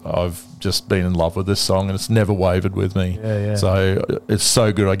was, I've just been in love with this song, and it's never wavered with me. Yeah. So it's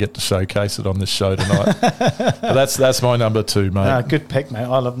so good I get to showcase it on this show tonight. But that's my number 2, mate. Good pick, mate.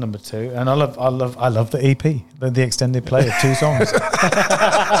 I love number 2, and I love the EP, the extended play of 2 songs.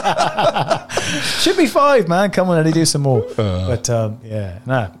 Should be 5, man. Come on, Eddie, do some more.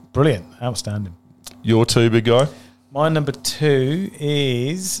 Brilliant, outstanding. Your 2, big guy? My number 2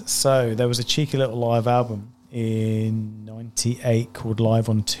 is, so there was a cheeky little live album in 98 called Live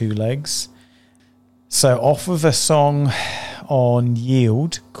on Two Legs. So off of a song on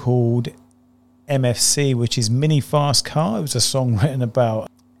Yield called MFC, which is Mini Fast Car. It was a song written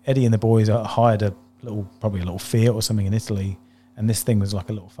about Eddie and the boys hired probably a little Fiat or something in Italy, and this thing was like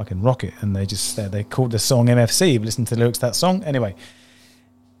a little fucking rocket, and they called the song MFC. Listen to the lyrics of that song. Anyway,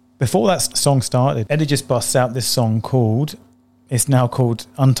 before that song started, Eddie just busts out this song it's now called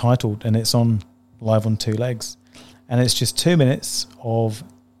Untitled, and it's on Live on Two Legs. And it's just 2 minutes of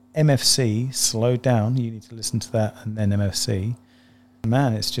MFC slowed down. You need to listen to that and then MFC.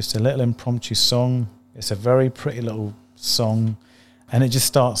 Man, it's just a little impromptu song. It's a very pretty little song. And it just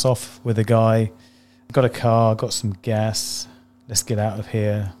starts off with a guy, got a car, got some gas, let's get out of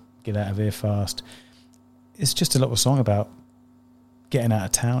here fast. It's just a little song about getting out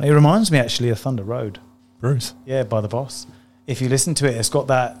of town. It reminds me actually of Thunder Road. Bruce. Yeah, by The Boss. If you listen to it, it's got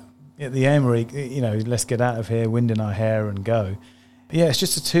that at the end where let's get out of here, wind in our hair and go. Yeah, it's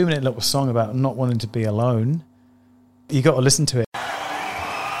just a 2-minute little song about not wanting to be alone. You got to listen to it.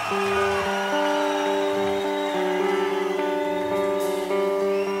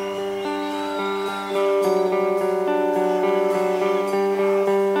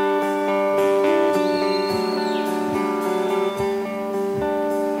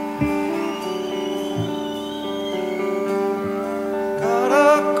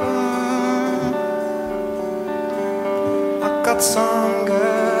 Some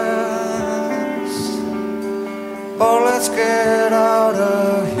gas. Oh, let's get out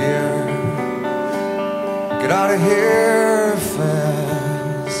of here. Get out of here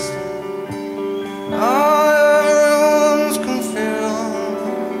fast. Oh, everyone's confused,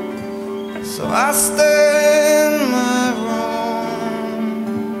 so I stay in my room.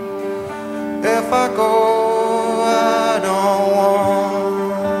 If I go, I don't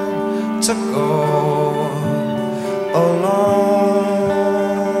want to go alone.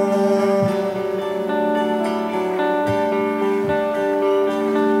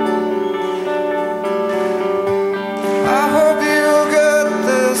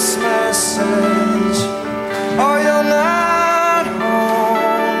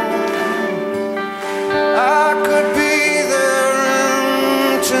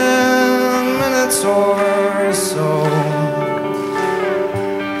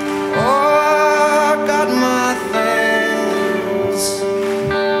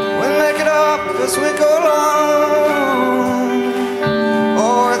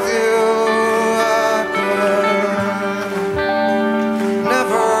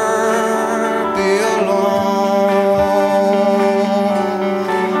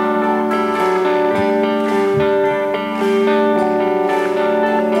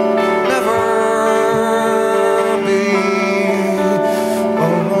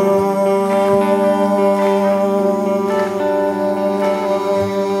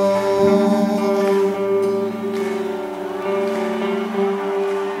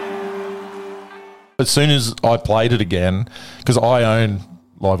 As soon as I played it again, because I own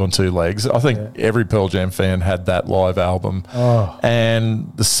Live on Two Legs, I think every Pearl Jam fan had that live album. Oh.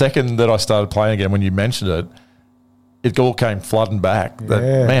 And the second that I started playing again, when you mentioned it, it all came flooding back. That,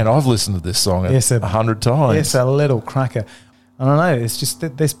 man, I've listened to this song 100 times. It's a little cracker. I don't know. It's just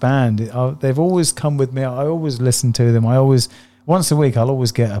that this band, they've always come with me. I always listen to them. Once a week, I'll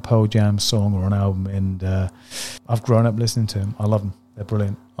always get a Pearl Jam song or an album, and I've grown up listening to them. I love them. They're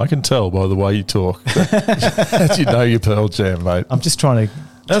brilliant. I can tell by the way you talk that you know your Pearl Jam, mate. I'm just trying to...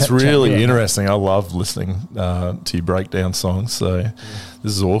 That's really interesting. I love listening to your breakdown songs, so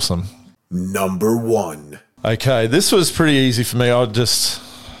this is awesome. Number 1. Okay, this was pretty easy for me.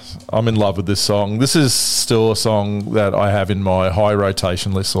 I'm in love with this song. This is still a song that I have in my high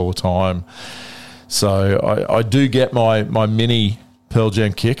rotation list all the time. So I do get my mini Pearl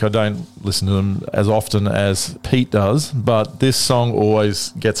Jam kick. I don't listen to them as often as Pete does, but this song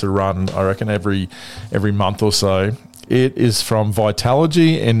always gets a run, I reckon, every month or so. It is from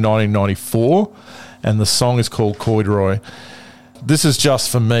Vitalogy in 1994, and the song is called Corduroy. This is just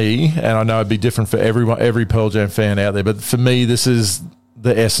for me, and I know it'd be different for every Pearl Jam fan out there, but for me, this is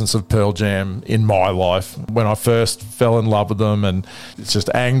the essence of Pearl Jam in my life. When I first fell in love with them, and it's just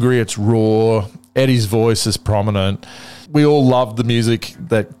angry, it's raw, Eddie's voice is prominent. We all loved the music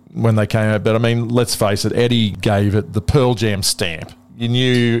that when they came out, but I mean, let's face it, Eddie gave it the Pearl Jam stamp. You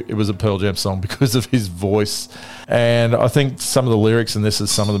knew it was a Pearl Jam song because of his voice. And I think some of the lyrics in this is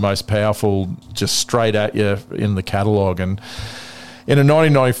some of the most powerful, just straight at you in the catalogue. And in a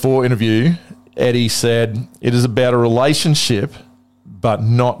 1994 interview, Eddie said, "It is about a relationship, but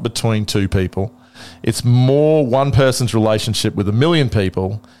not between two people. It's more one person's relationship with a million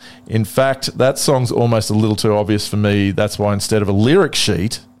people. In fact, that song's almost a little too obvious for me. That's why instead of a lyric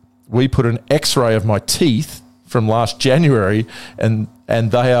sheet, we put an x-ray of my teeth from last January, and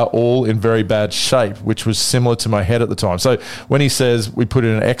they are all in very bad shape, which was similar to my head at the time." So when he says we put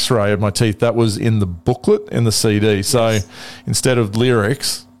in an x-ray of my teeth, that was in the booklet in the CD. So instead of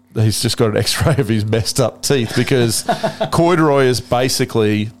lyrics, he's just got an x-ray of his messed up teeth, because Corduroy is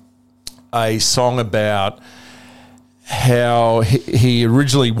basically a song about how he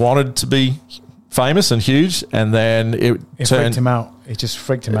originally wanted to be famous and huge, and then it freaked him out. It just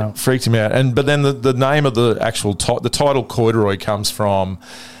freaked him out. Freaked him out. But then the name of the actual the title Corduroy comes from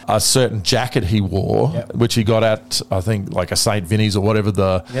a certain jacket he wore, which he got at, I think, like a St. Vinny's or whatever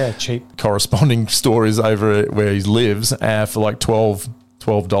the cheap corresponding store is over where he lives, for like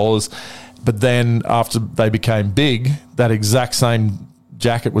 $12. But then after they became big, that exact same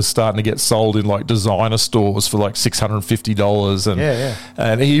jacket was starting to get sold in like designer stores for like $650,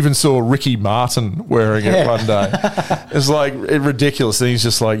 and he even saw Ricky Martin wearing it one day. It's like ridiculous, and he's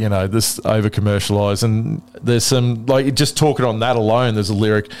just like, this over commercialized. And there's some, like, just talking on that alone, there's a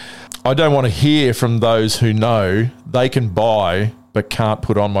lyric, "I don't want to hear from those who know they can buy but can't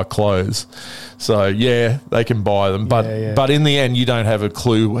put on my clothes." So they can buy them, but in the end you don't have a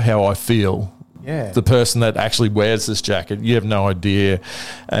clue how I feel. The person that actually wears this jacket, you have no idea.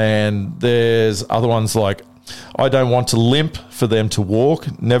 And there's other ones like, "I don't want to limp for them to walk,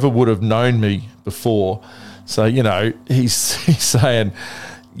 never would have known me before." So, he's saying,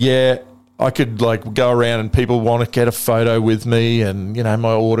 I could like go around and people want to get a photo with me and,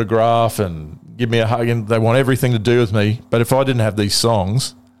 my autograph and give me a hug, and they want everything to do with me. But if I didn't have these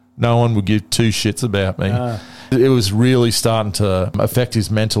songs, no one would give two shits about me. It was really starting to affect his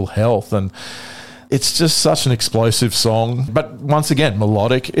mental health, and it's just such an explosive song. But once again,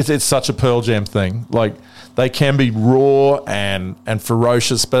 melodic. It's such a Pearl Jam thing. Like, they can be raw and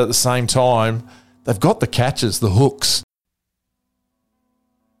ferocious, but at the same time, they've got the catches, the hooks.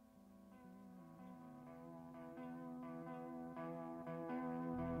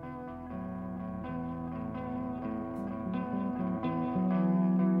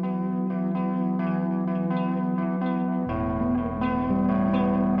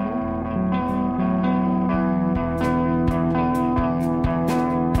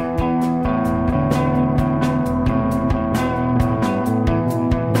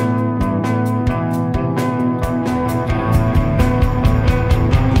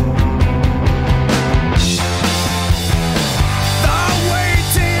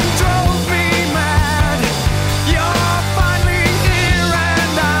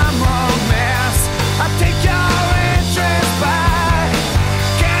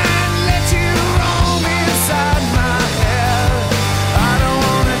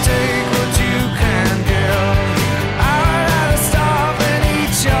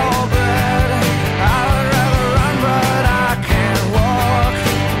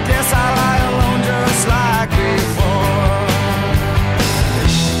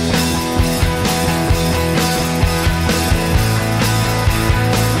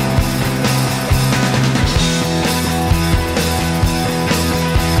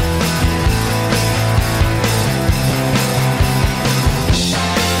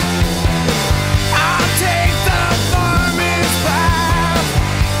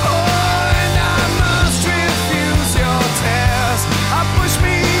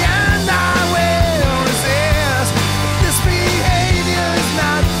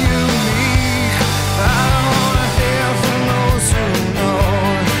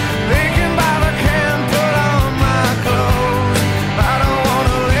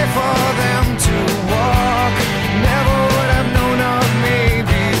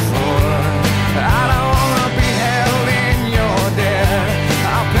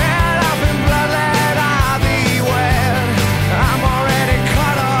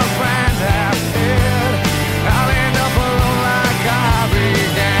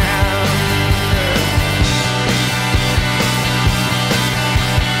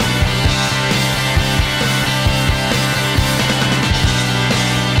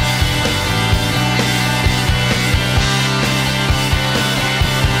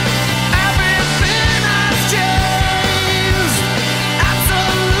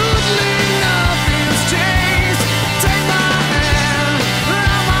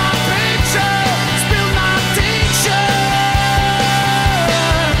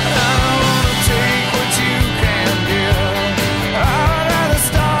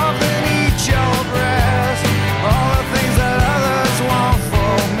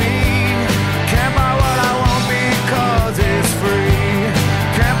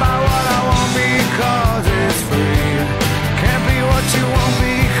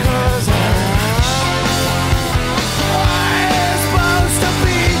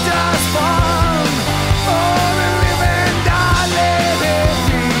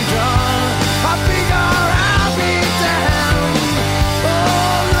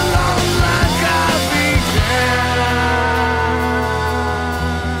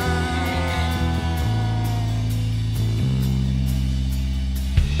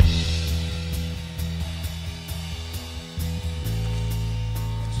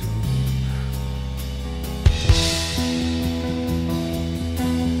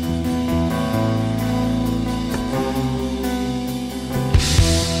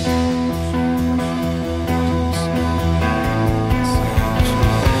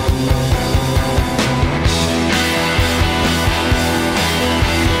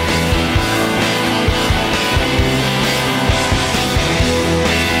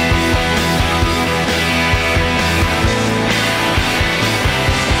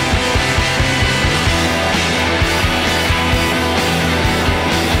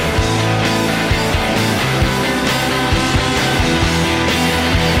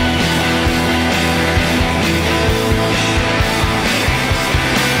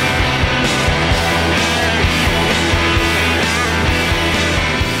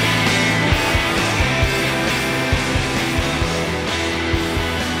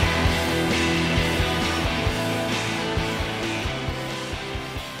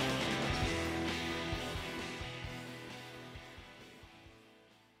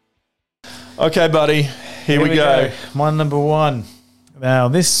 Okay, buddy. Here we go. My number one. Now,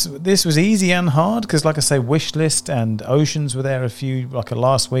 this was easy and hard because, like I say, Wishlist and Oceans were there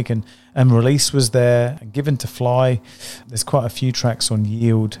last week, and Release was there, and Given to Fly. There's quite a few tracks on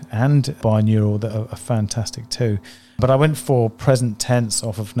Yield and Binaural that are fantastic too. But I went for Present Tense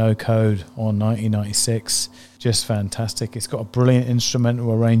off of No Code on 1996. Just fantastic. It's got a brilliant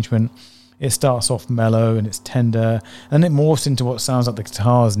instrumental arrangement. It starts off mellow and it's tender, and it morphs into what sounds like the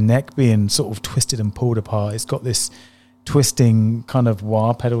guitar's neck being sort of twisted and pulled apart. It's got this twisting kind of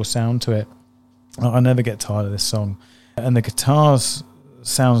wah pedal sound to it. I never get tired of this song. And the guitars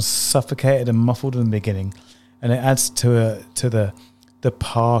sounds suffocated and muffled in the beginning, and it adds to the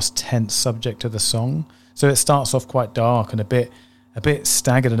past tense subject of the song. So it starts off quite dark and a bit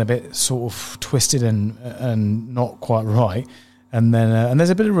staggered and a bit sort of twisted and not quite right. And then and there's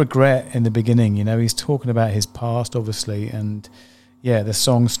a bit of regret in the beginning. You know, he's talking about his past, obviously, and yeah, the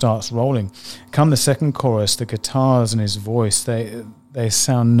song starts rolling. Come the second chorus, the guitars and his voice, they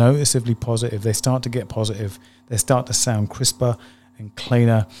sound noticeably positive. They start to get positive. They start to sound crisper and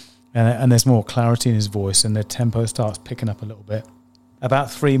cleaner, and there's more clarity in his voice, and the tempo starts picking up a little bit.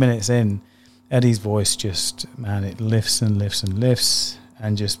 About 3 minutes in, Eddie's voice it lifts and lifts and lifts,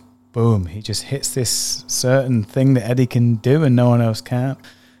 and just boom, he just hits this certain thing that Eddie can do and no one else can.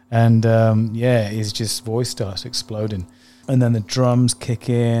 And his voice starts exploding. And then the drums kick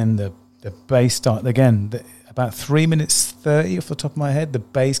in, the bass start again. About 3 minutes 30 off the top of my head, the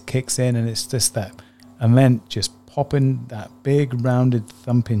bass kicks in, and it's just that immense, just popping that big rounded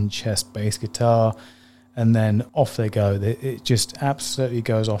thumping chest bass guitar, and then off they go. It just absolutely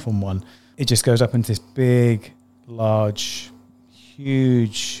goes off on one. It just goes up into this big, large,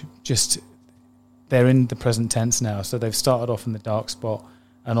 huge, they're in the present tense now. So they've started off in the dark spot,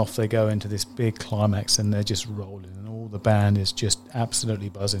 and off they go into this big climax, and they're just rolling, and all the band is just absolutely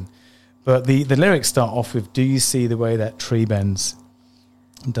buzzing. But the lyrics start off with, "Do you see the way that tree bends?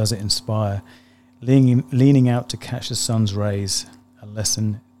 Does it inspire? Leaning out to catch the sun's rays, a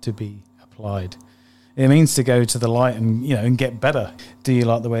lesson to be applied." It means to go to the light and get better. Do you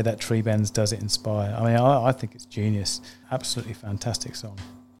like the way that tree bends? Does it inspire? I mean, I think it's genius. Absolutely fantastic song.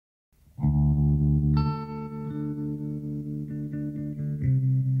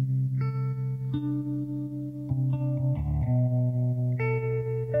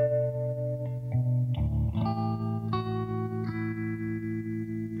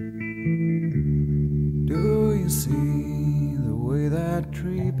 Do you see the way that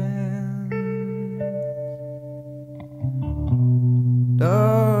tree bends?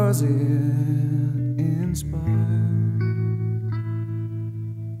 Does it inspire?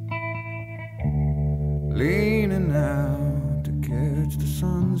 Leaning out to catch the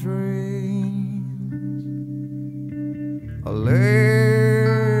sun's rays, a lesson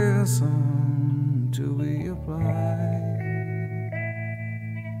to be applied.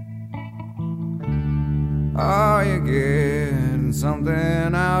 Are you getting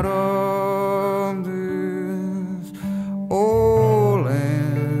something out of this all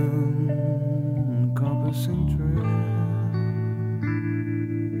encompassing trend?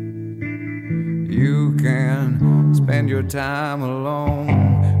 You can spend your time alone,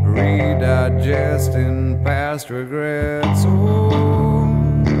 redigesting past regrets.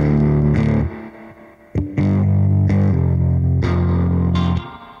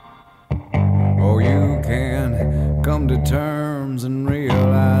 Or you can come to terms and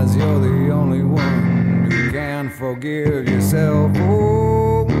realize you're the only one who can forgive yourself.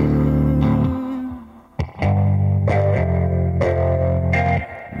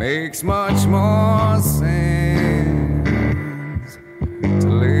 Makes much more sense to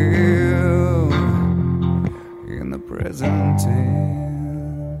live in the present tense.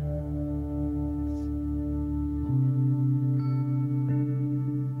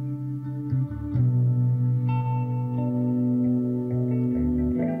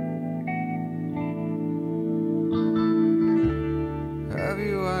 Have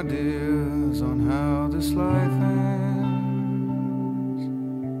you ideas on how this life ends?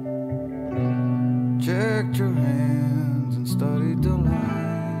 Checked your hands and studied the lines.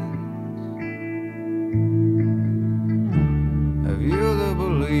 Have you the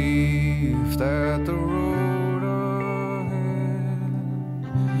belief that the road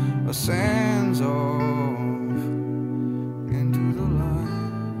ahead ascends off into the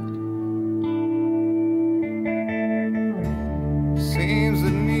light? Seems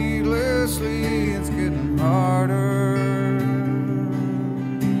that needlessly it's getting harder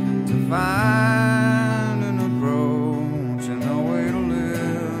to find an approach and a way to live.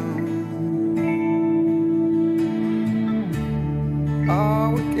 Are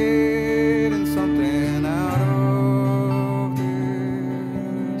we getting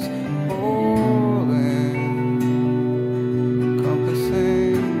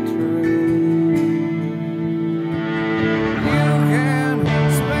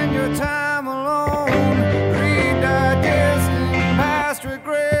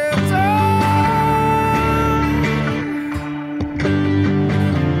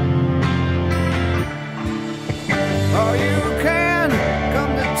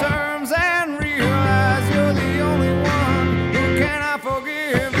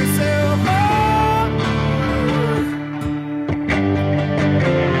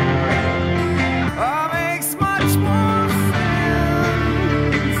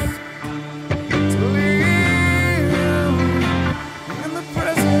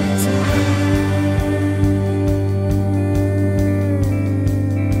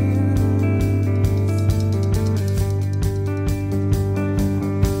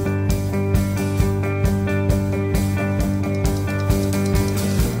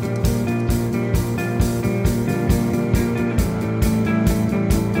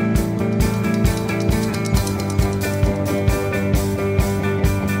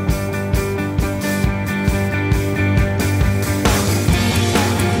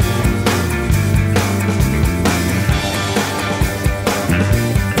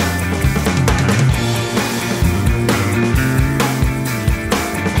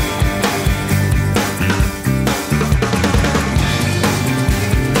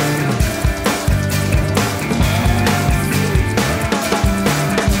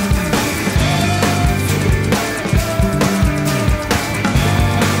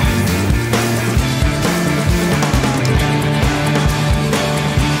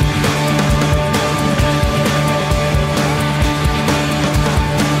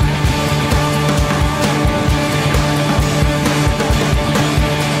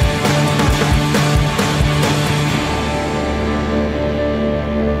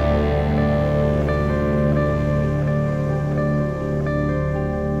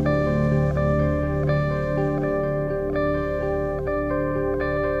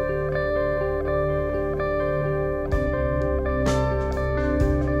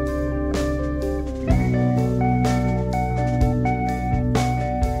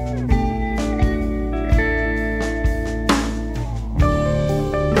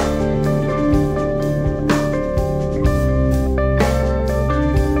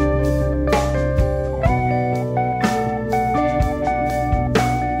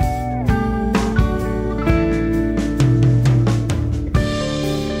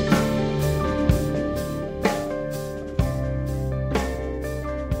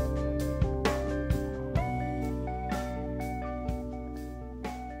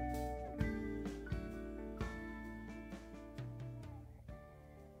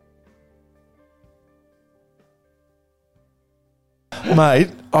Mate,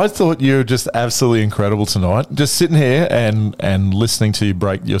 I thought you were just absolutely incredible tonight. Just sitting here and listening to you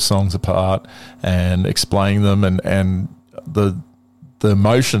break your songs apart and explaining them and the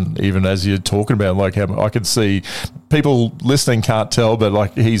emotion, even as you're talking about, like how I could see people listening can't tell, but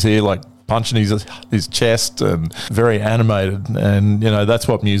like he's here like punching his chest and very animated. And, that's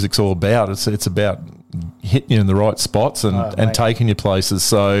what music's all about. It's about hitting you in the right spots and taking you places.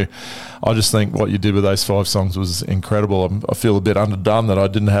 So I just think what you did with those 5 songs was incredible. I feel a bit underdone that I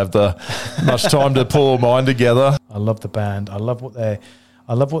didn't have much time to pull mine together. I love the band. I love what they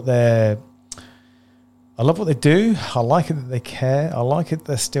do. I like it that they care. I like it that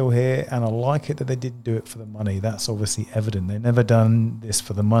they're still here, and I like it that they didn't do it for the money. That's obviously evident. They've never done this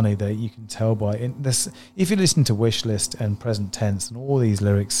for the money. That you can tell by this. If you listen to Wish List and Present Tense and all these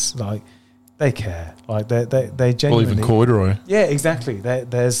lyrics, like they care. Like they genuinely. Or even Corduroy. Yeah, exactly.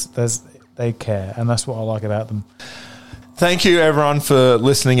 They care, and that's what I like about them. Thank you, everyone, for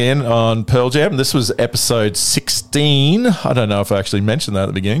listening in on Pearl Jam. This was episode 16. I don't know if I actually mentioned that at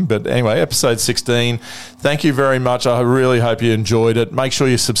the beginning, but anyway, episode 16. Thank you very much. I really hope you enjoyed it. Make sure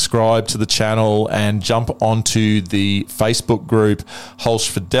you subscribe to the channel and jump onto the Facebook group, Holsh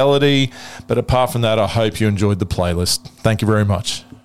Fidelity. But apart from that, I hope you enjoyed the playlist. Thank you very much.